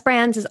 Luz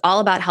Brands is all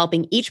about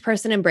helping each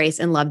person embrace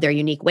and love their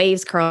unique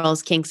waves,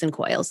 curls, kinks, and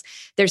coils.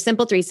 Their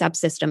simple 3-step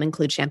system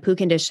includes shampoo,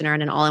 conditioner,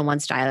 and an all-in-one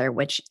styler,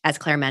 which, as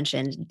Claire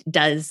mentioned,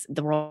 does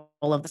the role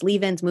of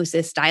leave-ins,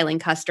 mousses, styling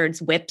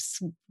custards,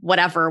 whips,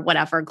 whatever,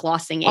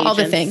 glossing agents, all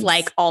the things.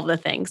 Like all the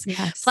things.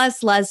 Yes.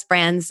 Plus, Luz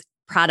Brands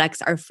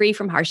products are free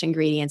from harsh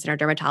ingredients and are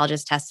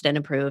dermatologist tested and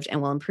approved and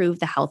will improve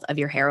the health of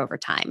your hair over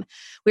time.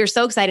 We are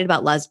so excited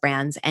about Luz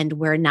Brands, and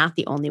we're not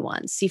the only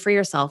ones. See for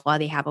yourself why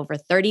they have over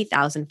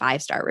 30,000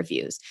 5-star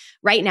reviews.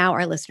 Right now,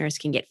 our listeners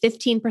can get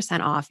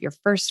 15% off your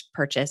first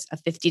purchase of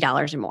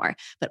 $50 or more,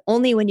 but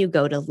only when you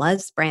go to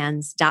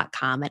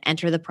luzbrands.com and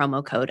enter the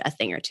promo code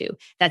a-thing-or-two.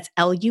 That's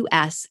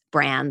LUS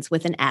brands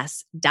with an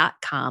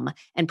S.com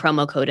and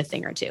promo code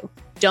a-thing-or-two.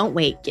 Don't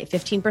wait. Get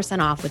 15%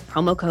 off with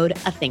promo code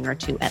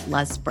a-thing-or-two at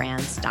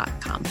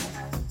luzbrands.com.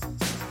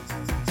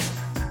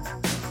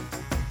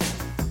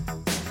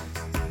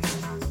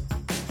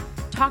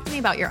 Talk to me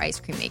about your ice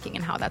cream making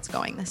and how that's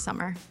going this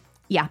summer.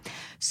 Yeah.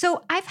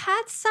 So I've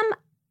had some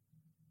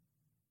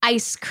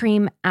ice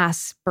cream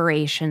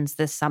aspirations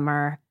this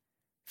summer,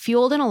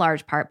 fueled in a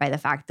large part by the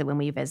fact that when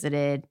we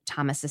visited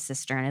Thomas's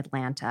sister in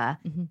Atlanta,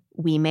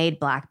 we made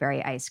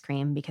blackberry ice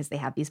cream because they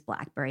have these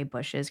blackberry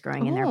bushes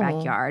growing in their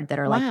backyard that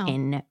are like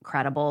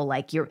incredible.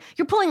 Like you're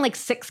pulling like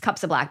 6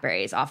 cups of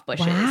blackberries off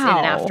bushes in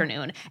an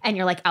afternoon, and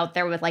you're like out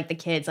there with like the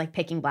kids like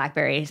picking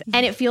blackberries,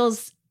 and it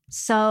feels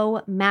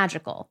so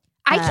magical.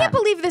 I can't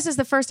believe this is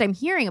the first I'm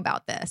hearing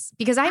about this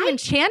because I'm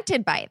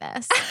enchanted by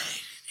this.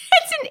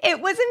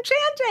 It was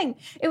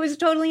enchanting. It was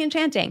totally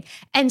enchanting.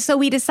 And so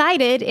we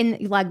decided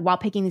while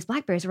picking these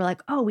blackberries, we're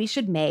like, oh, we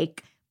should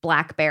make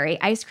blackberry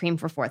ice cream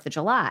for 4th of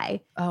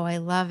July. Oh, I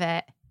love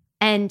it.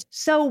 And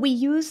so we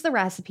use the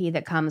recipe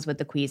that comes with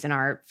the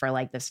Cuisinart for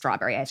like the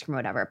strawberry ice cream or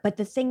whatever. But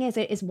the thing is,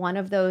 it is one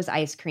of those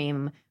ice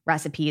cream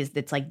recipes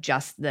that's like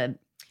just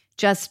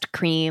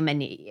cream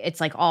and it's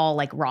like all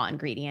like raw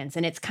ingredients.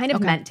 And it's kind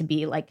of meant to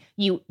be like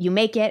you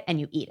make it and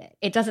you eat it.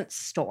 It doesn't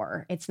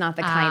store. It's not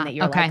the kind that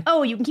you're like,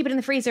 oh, you can keep it in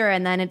the freezer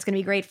and then it's going to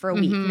be great for a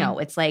week. No,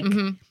 it's like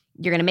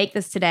you're going to make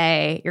this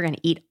today. You're going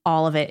to eat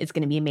all of it. It's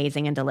going to be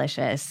amazing and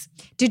delicious.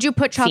 Did you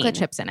put chocolate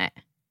chips in it?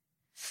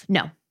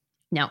 No.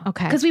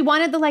 Okay. Because we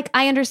wanted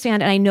I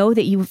understand, and I know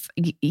that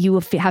you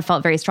have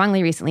felt very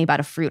strongly recently about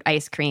a fruit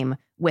ice cream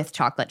with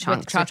chocolate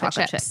chunks or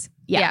chocolate chips.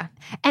 Yeah.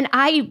 And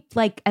I,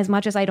 like, as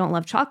much as I don't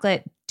love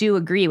chocolate, do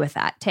agree with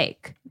that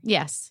take.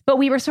 Yes. But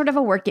we were sort of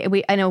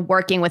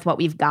working with what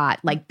we've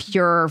got, like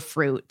pure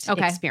fruit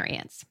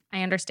experience.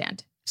 I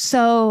understand.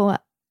 So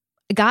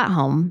I got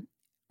home,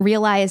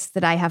 realized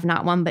that I have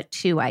not one but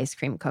 2 ice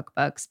cream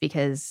cookbooks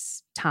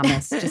because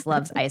Thomas just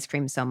loves ice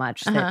cream so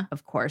much that,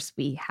 of course,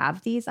 we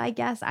have these, I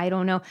guess. I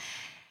don't know.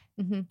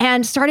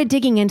 And started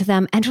digging into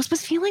them and just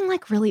was feeling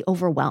like really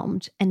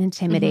overwhelmed and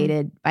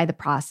intimidated by the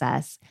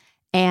process.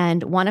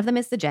 And one of them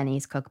is the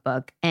Jenny's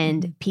cookbook,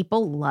 and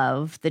people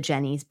love the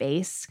Jenny's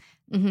base.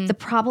 The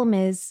problem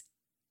is,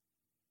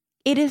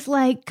 it is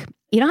like,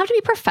 you don't have to be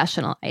a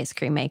professional ice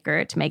cream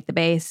maker to make the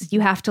base.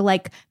 You have to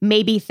like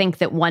maybe think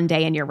that one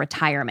day in your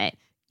retirement,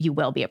 you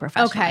will be a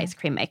professional ice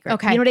cream maker.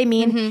 Okay. You know what I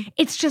mean?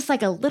 It's just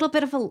like a little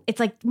bit of it's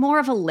like more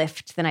of a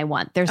lift than I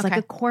want. There's like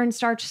a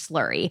cornstarch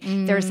slurry.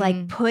 There's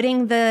like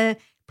putting the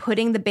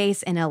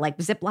base in a like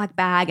Ziploc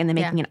bag and then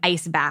making an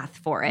ice bath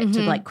for it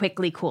to like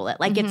quickly cool it.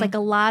 Like it's like a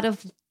lot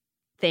of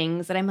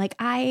things that I'm like,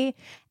 I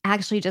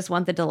actually just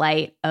want the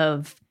delight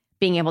of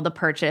being able to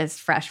purchase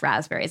fresh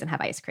raspberries and have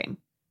ice cream.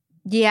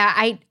 Yeah,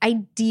 I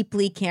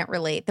deeply can't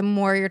relate. The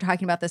more you're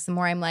talking about this, the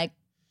more I'm like,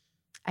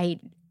 I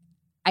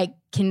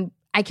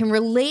can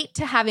relate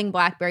to having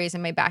blackberries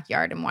in my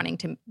backyard and wanting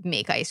to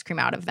make ice cream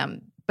out of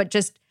them. But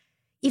just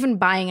even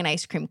buying an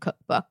ice cream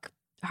cookbook,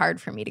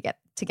 hard for me to get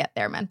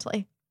there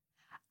mentally.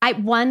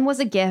 One was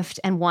a gift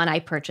and one I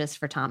purchased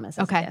for Thomas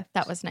as a gift.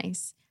 That was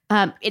nice.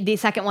 The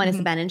second one is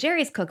the Ben &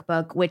 Jerry's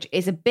cookbook, which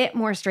is a bit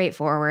more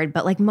straightforward,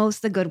 but like most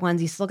of the good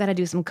ones, you still got to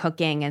do some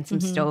cooking and some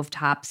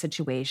stovetop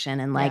situation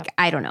and like,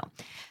 I don't know.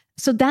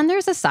 So then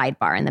there's a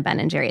sidebar in the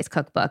Ben & Jerry's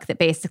cookbook that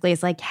basically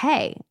is like,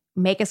 hey,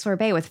 make a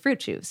sorbet with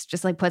fruit juice.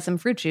 Just like put some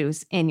fruit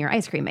juice in your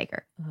ice cream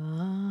maker.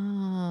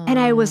 Oh. And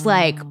I was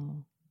like,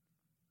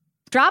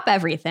 drop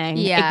everything.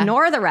 Yeah.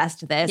 Ignore the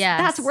rest of this.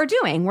 Yes. That's what we're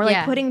doing. We're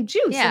like putting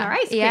juice in our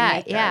ice cream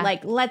maker. Yeah.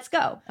 Like, let's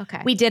go.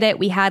 Okay. We did it.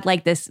 We had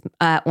like this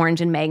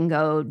orange and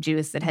mango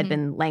juice that had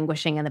been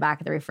languishing in the back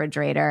of the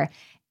refrigerator.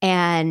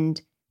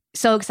 And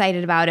so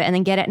excited about it. And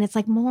then get it. And it's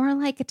like more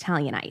like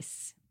Italian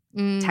ice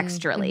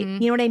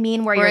texturally. You know what I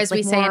mean? Whereas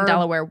we say in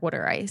Delaware,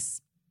 water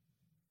ice.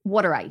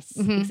 Water ice.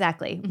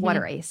 Exactly.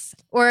 Water ice.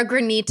 Or a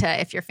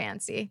granita if you're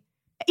fancy.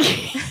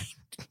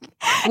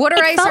 Water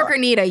ice or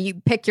granita, you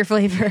pick your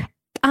flavor.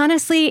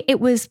 Honestly, it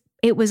was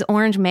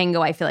orange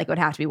mango. I feel like it would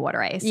have to be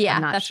water ice. Yeah,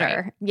 I'm not sure.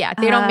 Right. Yeah,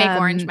 they don't make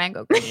orange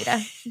mango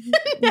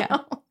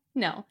granita.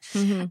 No.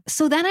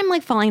 So then I'm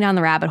like falling down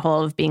the rabbit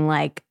hole of being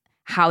like,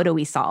 how do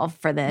we solve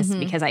for this?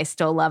 Because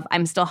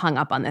I'm still hung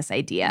up on this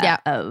idea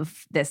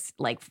of this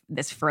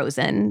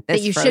frozen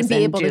that you should be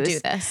able juice. to do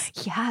this.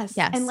 Yes.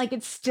 And like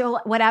it's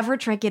still, whatever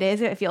trick it is,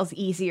 it feels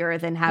easier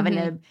than having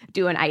to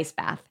do an ice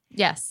bath.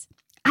 Yes.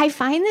 I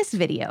find this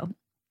video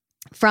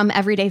from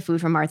Everyday Food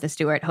from Martha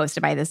Stewart,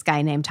 hosted by this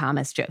guy named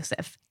Thomas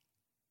Joseph.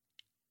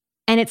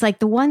 And it's like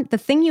the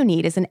thing you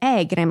need is an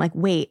egg. And I'm like,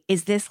 wait,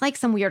 is this like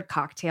some weird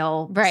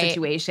cocktail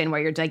situation where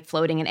you're like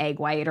floating an egg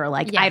white or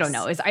like, I don't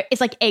know.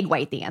 It's like egg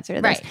white the answer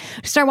to this.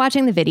 Start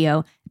watching the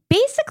video.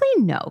 Basically,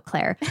 no,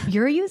 Claire.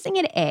 You're using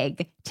an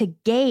egg to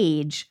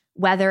gauge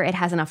whether it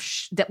has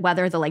enough,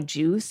 whether the like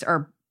juice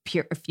or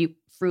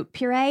fruit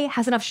puree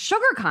has enough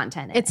sugar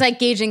content in It's like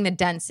gauging the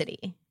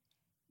density.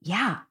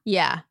 Yeah.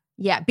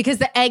 Yeah, because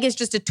the egg is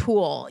just a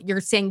tool.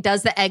 You're saying,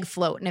 does the egg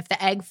float? And if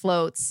the egg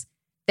floats,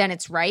 then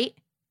it's right.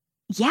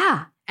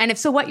 Yeah. And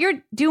so what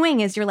you're doing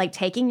is you're like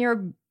taking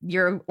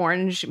your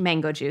orange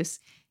mango juice,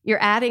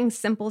 you're adding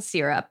simple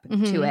syrup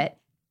to it,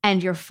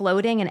 and you're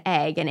floating an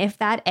egg. And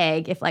if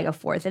like a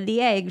fourth of the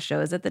egg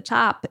shows at the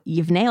top,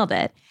 you've nailed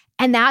it.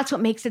 And that's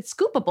what makes it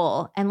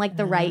scoopable and like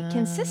the right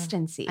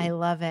consistency. I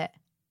love it.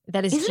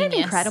 That is Isn't genius.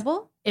 it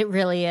incredible? It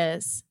really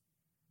is.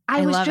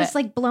 I was just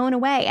like blown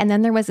away. And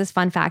then there was this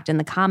fun fact in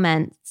the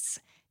comments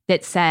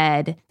that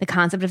said the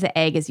concept of the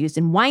egg is used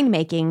in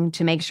winemaking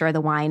to make sure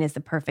the wine has the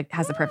perfect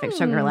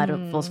sugar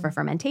levels for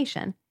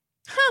fermentation.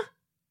 Huh.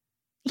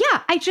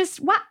 Yeah,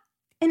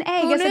 an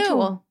egg as a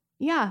tool.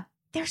 Yeah.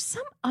 There's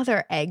some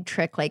other egg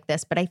trick like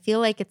this, but I feel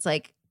like it's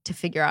like to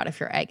figure out if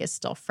your egg is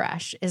still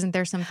fresh? Isn't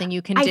there something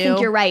you can do? I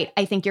think you're right.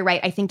 I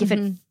think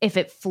if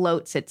it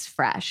floats, it's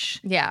fresh.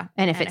 Yeah.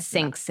 And if it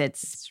sinks,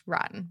 it's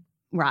rotten.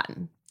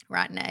 Rotten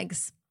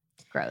Eggs.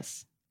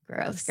 Gross.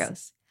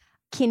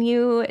 Can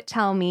you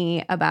tell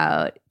me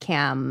about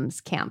Cam's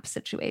camp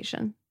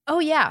situation? Oh,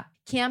 yeah.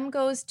 Cam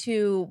goes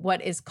to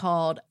what is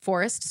called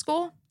forest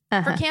school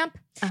for camp.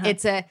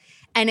 It's a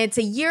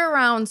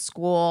year-round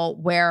school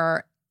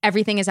where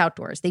everything is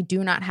outdoors. They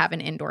do not have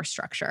an indoor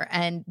structure.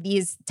 And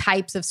these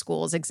types of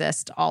schools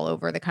exist all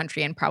over the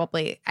country and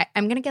probably,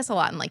 I'm going to guess a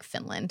lot in like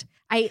Finland.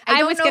 I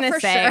was going to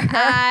say,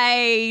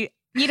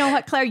 sure. You know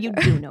what, Claire? You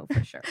do know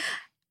for sure.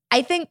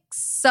 I think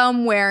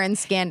somewhere in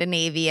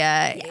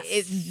Scandinavia,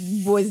 it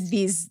was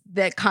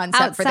the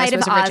concept outside for this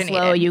was of originated.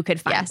 Oslo, you could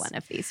find one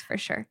of these for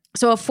sure.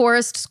 So a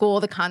forest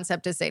school, the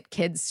concept is that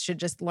kids should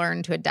just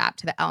learn to adapt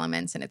to the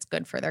elements, and it's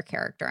good for their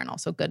character and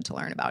also good to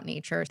learn about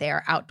nature. They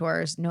are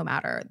outdoors no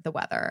matter the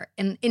weather,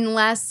 and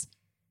unless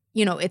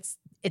it's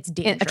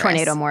dangerous. A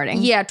tornado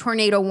warning. Yeah,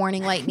 tornado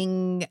warning,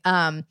 lightning.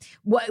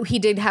 He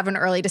did have an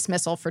early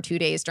dismissal for 2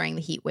 days during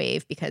the heat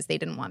wave because they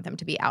didn't want them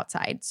to be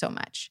outside so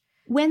much.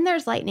 When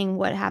there's lightning,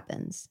 what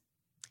happens?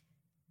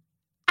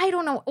 I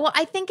don't know. Well,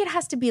 I think it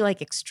has to be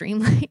like extreme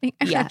lightning.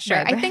 I'm not sure.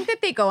 Right. I think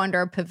that they go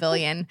under a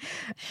pavilion.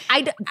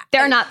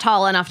 They're not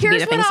tall enough to be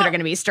the things that are going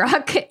to be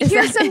struck.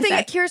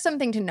 Here's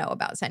something to know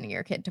about sending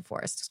your kid to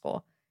forest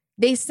school.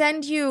 They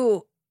send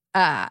you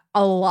a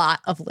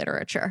lot of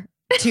literature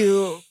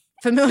to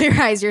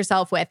familiarize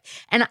yourself with.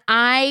 And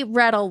I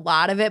read a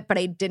lot of it, but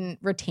I didn't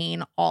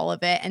retain all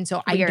of it. And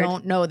so I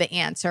don't know the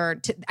answer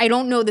I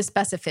don't know the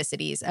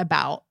specificities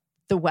about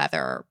the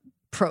weather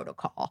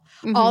protocol.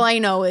 Mm-hmm. All I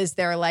know is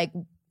they're like,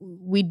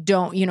 we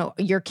don't,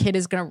 your kid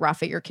is going to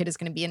rough it. Your kid is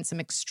going to be in some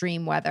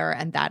extreme weather.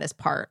 And that is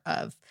part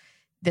of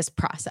this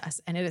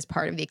process. And it is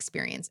part of the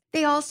experience.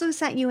 They also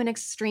sent you an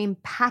extreme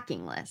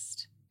packing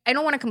list. I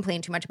don't want to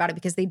complain too much about it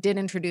because they did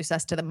introduce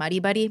us to the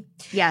Muddy Buddy.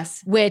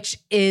 Yes. Which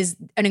is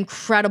an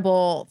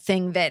incredible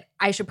thing that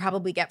I should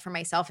probably get for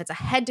myself. It's a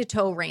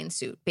head-to-toe rain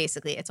suit,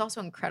 basically. It's also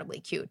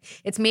incredibly cute.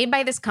 It's made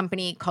by this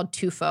company called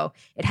Tufo.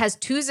 It has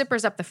 2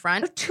 zippers up the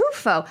front. Oh,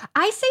 Tufo.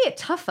 I say it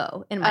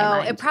Tuffo in my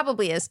mind. It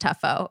probably is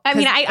Tuffo. I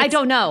mean, I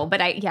don't know, but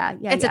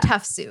it's a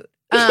tough suit.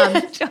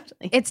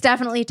 Totally. It's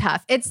definitely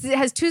tough. It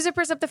has 2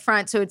 zippers up the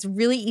front, so it's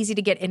really easy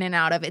to get in and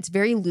out of. It's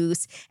very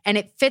loose, and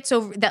it fits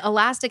over. The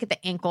elastic at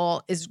the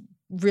ankle is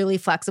really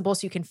flexible,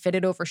 so you can fit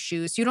it over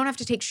shoes. So you don't have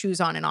to take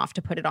shoes on and off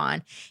to put it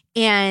on.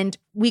 And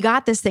we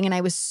got this thing, and I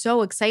was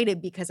so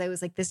excited because I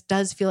was like, this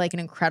does feel like an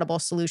incredible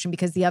solution,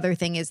 because the other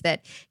thing is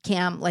that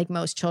Cam, like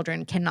most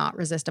children, cannot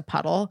resist a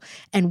puddle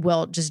and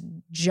will just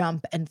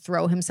jump and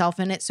throw himself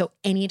in it. So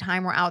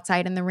anytime we're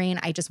outside in the rain,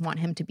 I just want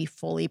him to be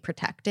fully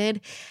protected.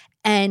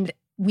 And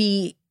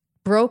we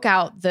broke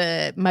out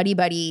the Muddy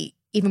Buddy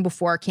even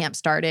before camp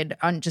started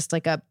on just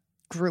like a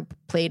group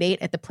play date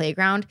at the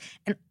playground.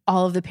 And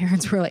all of the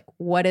parents were like,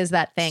 what is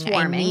that thing?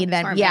 Swarming, I need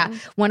that. swarming. Yeah.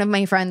 One of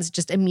my friends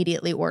just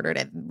immediately ordered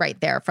it right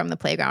there from the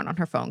playground on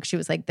her phone. She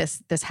was like,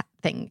 this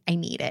thing, I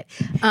need it.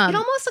 It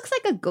almost looks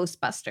like a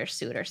Ghostbuster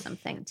suit or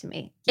something to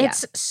me.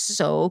 It's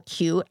so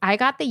cute. I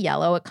got the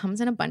yellow. It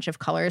comes in a bunch of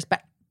colors,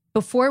 but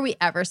before we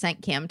ever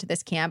sent Cam to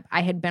this camp,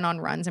 I had been on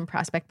runs in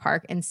Prospect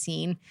Park and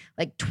seen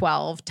like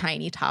 12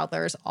 tiny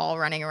toddlers all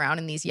running around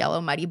in these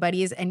yellow Muddy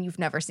Buddies, and you've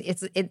never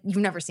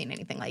seen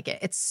anything like it.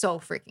 It's so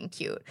freaking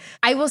cute.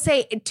 I will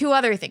say 2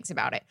 other things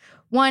about it.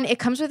 One, it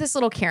comes with this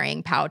little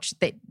carrying pouch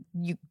that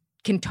you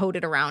can tote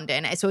it around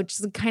in. So it's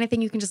the kind of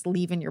thing you can just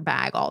leave in your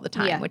bag all the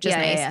time, which is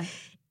nice. Yeah.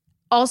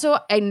 Also,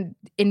 in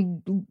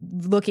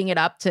looking it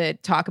up to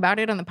talk about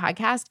it on the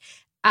podcast,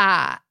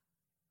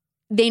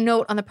 they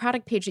note on the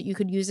product page that you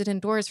could use it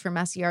indoors for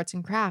messy arts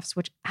and crafts,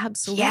 which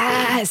absolutely.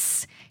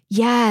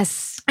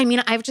 Yes. I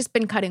mean, I've just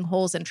been cutting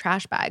holes in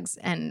trash bags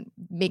and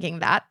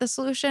making that the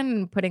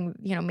solution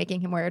and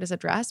making him wear it as a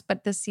dress.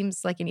 But this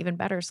seems like an even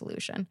better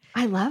solution.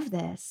 I love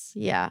this.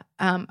 Yeah.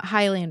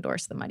 Highly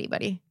endorse the Muddy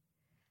Buddy.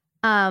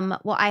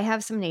 Well, I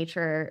have some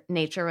nature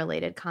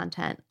related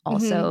content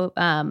also.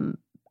 Mm-hmm.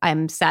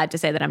 I'm sad to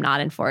say that I'm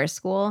not in forest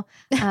school.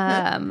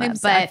 I'm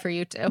sad for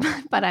you too.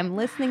 But I'm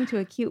listening to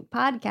a cute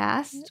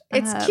podcast.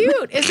 It's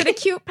cute. Is it a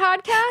cute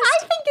podcast? I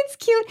think it's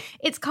cute.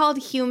 It's called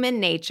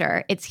Human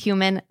Nature. It's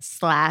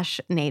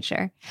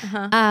human/nature.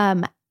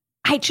 Uh-huh.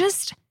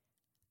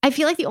 I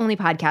feel like the only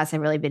podcasts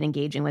I've really been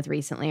engaging with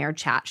recently are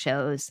chat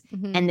shows.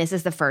 Mm-hmm. And this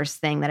is the first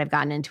thing that I've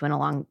gotten into in a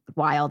long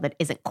while that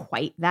isn't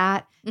quite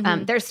that.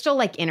 Mm-hmm. There's still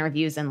like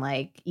interviews and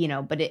like,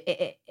 but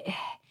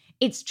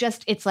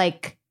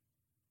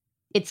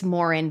it's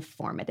more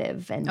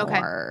informative and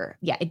more,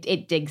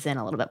 it digs in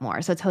a little bit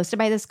more. So it's hosted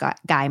by this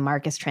guy,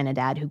 Marcus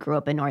Trinidad, who grew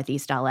up in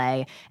Northeast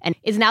LA and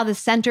is now the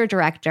center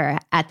director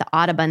at the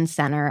Audubon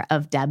Center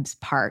of Debs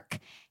Park.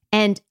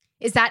 And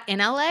is that in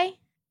LA?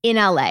 In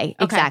LA,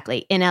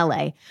 exactly, in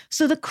LA.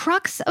 So the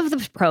crux of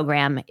the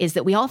program is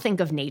that we all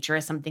think of nature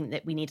as something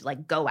that we need to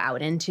like go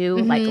out into.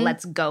 Mm-hmm. Like,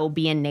 let's go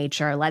be in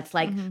nature. Let's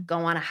like go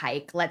on a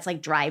hike. Let's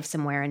like drive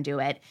somewhere and do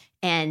it.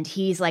 And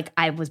he's like,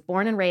 I was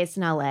born and raised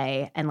in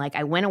LA, and like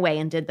I went away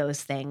and did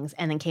those things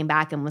and then came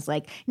back and was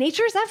like,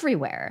 nature's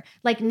everywhere.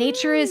 Like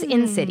nature is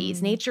in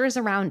cities, nature is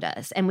around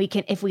us. And we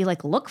can, if we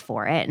like look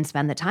for it and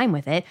spend the time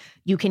with it,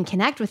 you can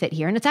connect with it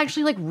here. And it's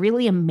actually like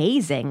really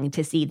amazing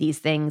to see these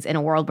things in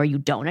a world where you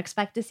don't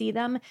expect to see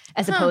them,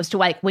 as opposed to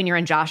like when you're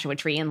in Joshua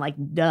Tree and like,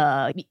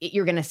 duh,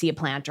 you're going to see a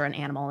plant or an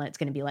animal and it's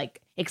going to be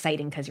like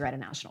exciting because you're at a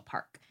national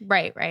park.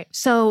 Right, right.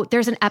 So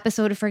there's an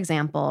episode, for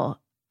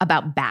example,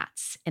 about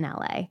bats in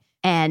LA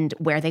and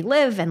where they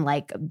live and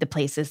like the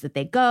places that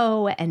they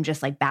go and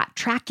just like bat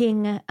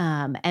tracking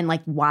and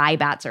like why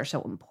bats are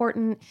so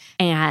important.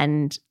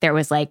 And there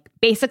was like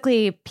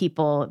basically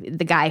people,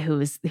 the guy who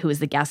was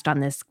the guest on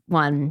this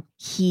one,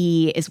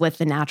 he is with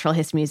the Natural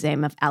History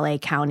Museum of LA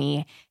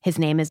County. His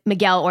name is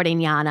Miguel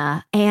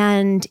Ordeñana.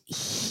 And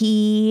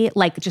he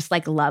like just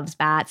like loves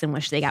bats and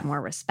wish they got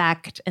more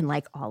respect and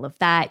like all of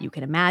that. You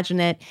can imagine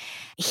it.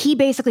 He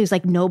basically was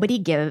like,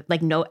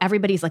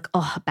 everybody's like,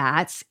 oh,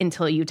 bats,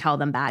 until you tell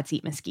them bats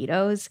eat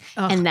mosquitoes.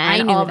 Ugh, and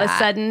then all of a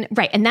sudden,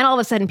 and then all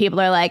of a sudden people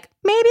are like,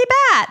 maybe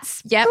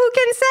bats. Yep. Who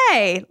can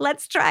say?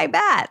 Let's try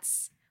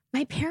bats.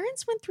 My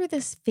parents went through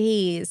this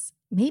phase,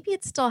 maybe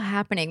it's still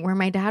happening, where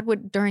my dad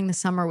would, during the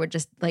summer, would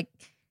just like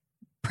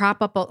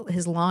prop up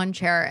his lawn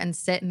chair and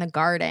sit in the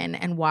garden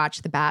and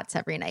watch the bats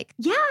every night.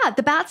 Yeah,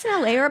 the bats in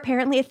LA are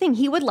apparently a thing.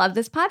 He would love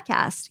this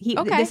podcast.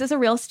 This is a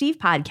real Steve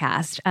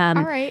podcast.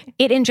 All right.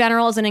 It in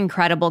general is an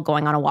incredible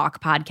going on a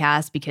walk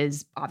podcast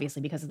because of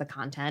the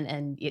content,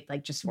 and it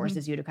like just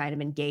forces you to kind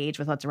of engage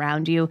with what's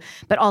around you,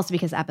 but also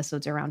because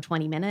episodes are around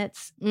 20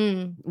 minutes,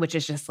 which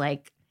is just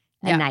like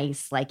a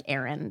nice like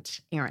errand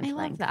I thing.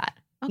 love that.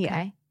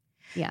 Okay.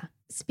 Yeah.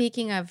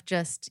 Speaking of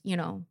just,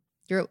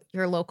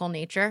 your local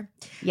nature.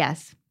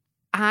 Yes.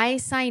 I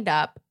signed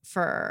up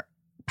for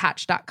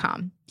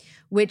patch.com,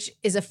 which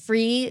is a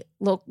free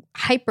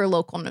hyper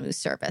local news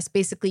service.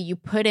 Basically, you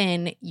put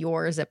in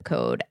your zip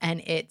code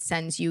and it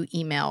sends you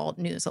email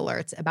news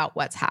alerts about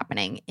what's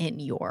happening in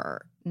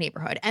your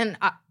neighborhood. And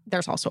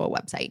there's also a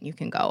website. You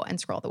can go and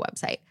scroll the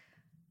website.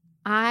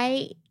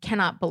 I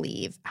cannot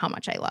believe how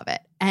much I love it.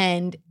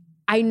 And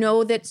I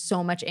know that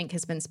so much ink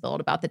has been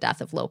spilled about the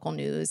death of local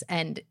news,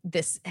 and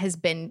this has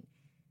been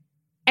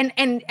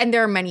and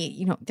there are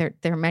many, there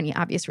are many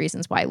obvious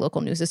reasons why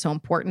local news is so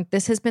important.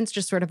 This has been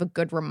just sort of a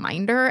good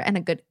reminder and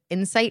a good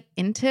insight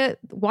into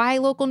why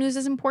local news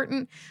is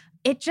important.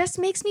 It just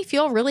makes me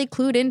feel really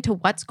clued into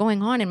what's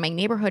going on in my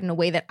neighborhood in a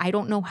way that I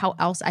don't know how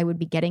else I would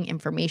be getting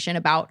information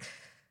about.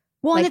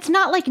 Well, and it's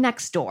not like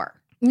next door.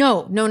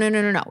 No.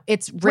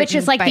 It's which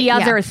is like the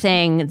other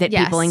thing that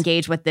people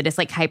engage with that is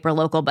like hyper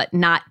local, but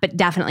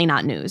definitely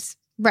not news.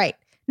 Right.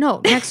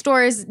 No, next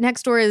door is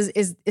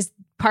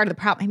part of the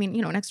problem. I mean,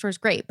 next door is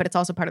great, but it's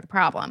also part of the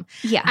problem.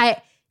 Yeah.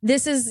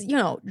 This is,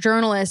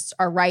 journalists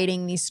are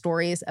writing these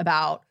stories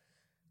about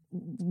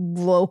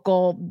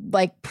local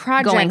like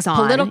projects,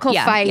 political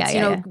fights,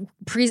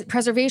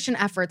 preservation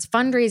efforts,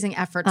 fundraising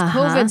efforts,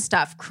 COVID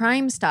stuff,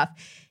 crime stuff.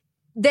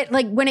 That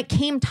like when it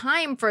came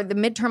time for the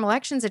midterm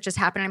elections that just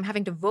happened, I'm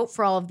having to vote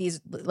for all of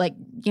these like,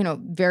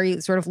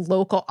 very sort of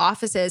local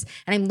offices.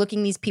 And I'm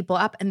looking these people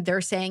up and they're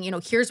saying,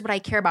 here's what I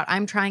care about.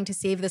 I'm trying to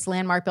save this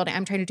landmark building.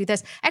 I'm trying to do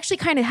this. I actually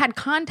kind of had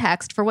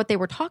context for what they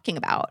were talking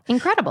about.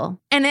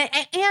 Incredible. And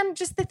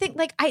just the thing,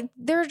 like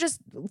there are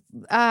just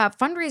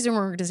fundraising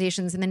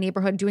organizations in the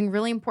neighborhood doing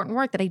really important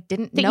work that I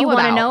didn't know about. That you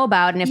want to know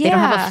about. And if they don't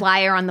have a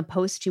flyer on the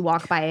post you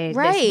walk by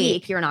this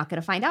week, you're not going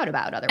to find out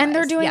about otherwise. And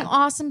they're doing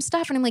awesome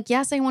stuff. And I'm like,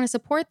 yes, I want to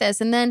support this.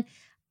 And then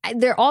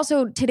they're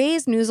also,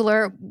 today's news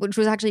alert, which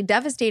was actually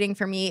devastating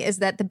for me, is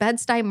that the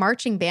Bed-Stuy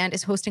Marching Band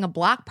is hosting a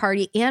block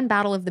party and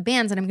Battle of the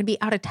Bands, and I'm going to be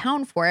out of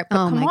town for it.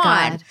 But come on.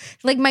 God.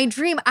 Like my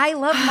dream, I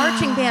love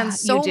marching bands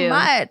so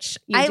much.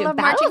 I love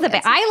marching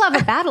bands. I love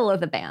a Battle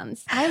of the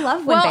Bands. I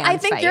love when bands I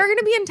think fight. You're going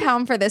to be in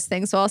town for this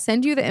thing, so I'll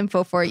send you the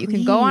info for it. You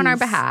can go on our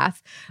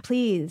behalf.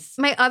 Please.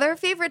 My other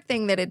favorite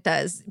thing that it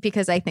does,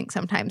 because I think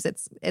sometimes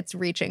it's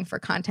reaching for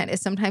content, is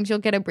sometimes you'll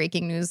get a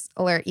breaking news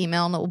alert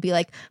email and it will be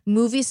like,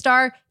 movie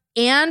star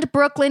and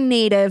Brooklyn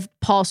native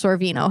Paul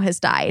Sorvino has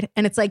died.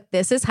 And it's like,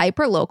 this is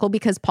hyper local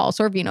because Paul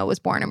Sorvino was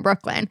born in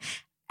Brooklyn.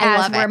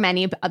 As were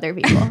many other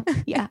people.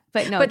 Yeah.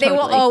 But no, they will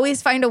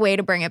always find a way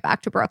to bring it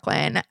back to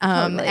Brooklyn.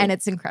 And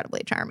it's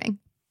incredibly charming.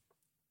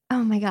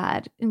 Oh my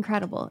God.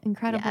 Incredible.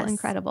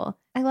 Incredible.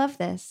 I love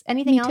this.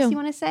 Anything else you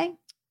want to say?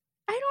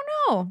 I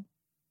don't know.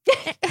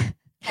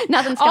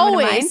 Nothing's coming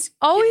to mind.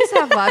 Always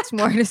have lots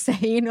more to say,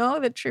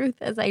 the truth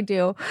as I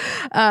do.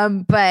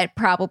 But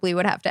probably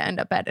would have to end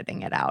up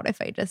editing it out if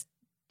I just,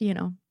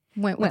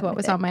 went with what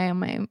was on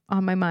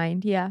my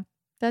mind. Yeah.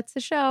 That's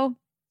the show.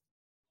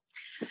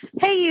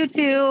 Hey, you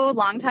two.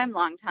 Long time.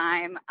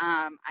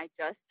 I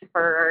just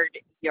heard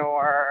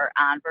your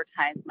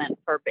advertisement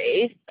for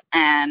Base,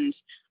 and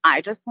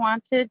I just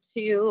wanted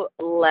to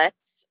let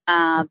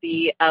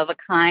the Of a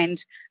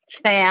Kind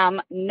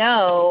fam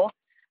know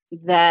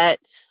that,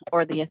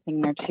 or the A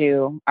Thing or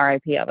Two,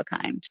 RIP Of a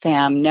Kind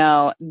fam,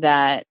 know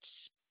that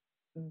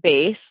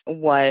Base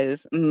was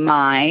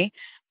my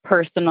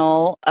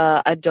personal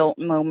adult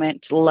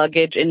moment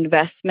luggage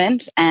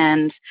investment,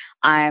 and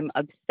I'm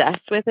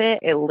obsessed with it.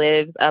 It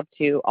lives up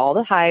to all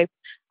the hype.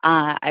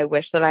 I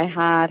wish that I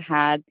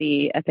had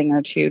the A Thing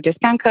or Two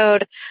discount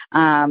code,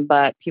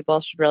 but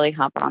people should really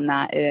hop on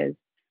that. It is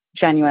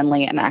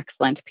genuinely an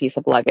excellent piece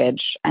of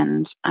luggage,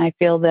 and I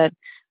feel that,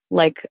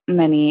 like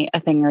many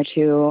A Thing or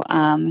Two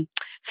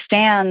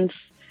stands,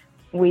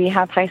 we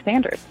have high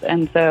standards,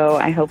 and so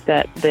I hope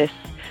that this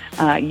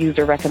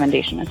user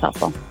recommendation is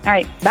helpful. All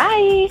right,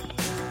 bye.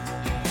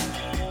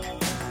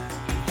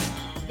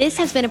 This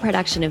has been a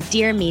production of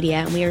Dear Media,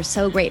 and we are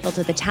so grateful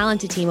to the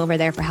talented team over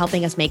there for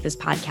helping us make this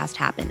podcast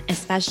happen,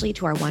 especially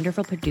to our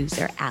wonderful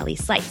producer, Allie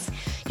Slice.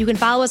 You can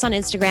follow us on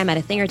Instagram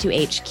at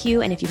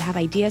athingertwohq, and if you have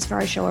ideas for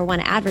our show or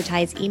want to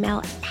advertise,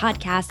 email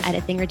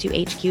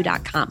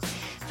podcast@athingertwohq.com.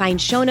 Find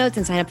show notes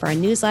and sign up for our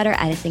newsletter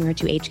at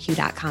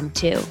athingertwohq.com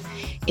too.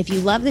 If you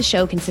love the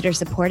show, consider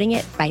supporting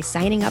it by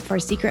signing up for our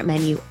secret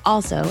menu,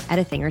 also at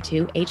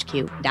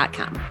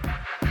athingertwohq.com.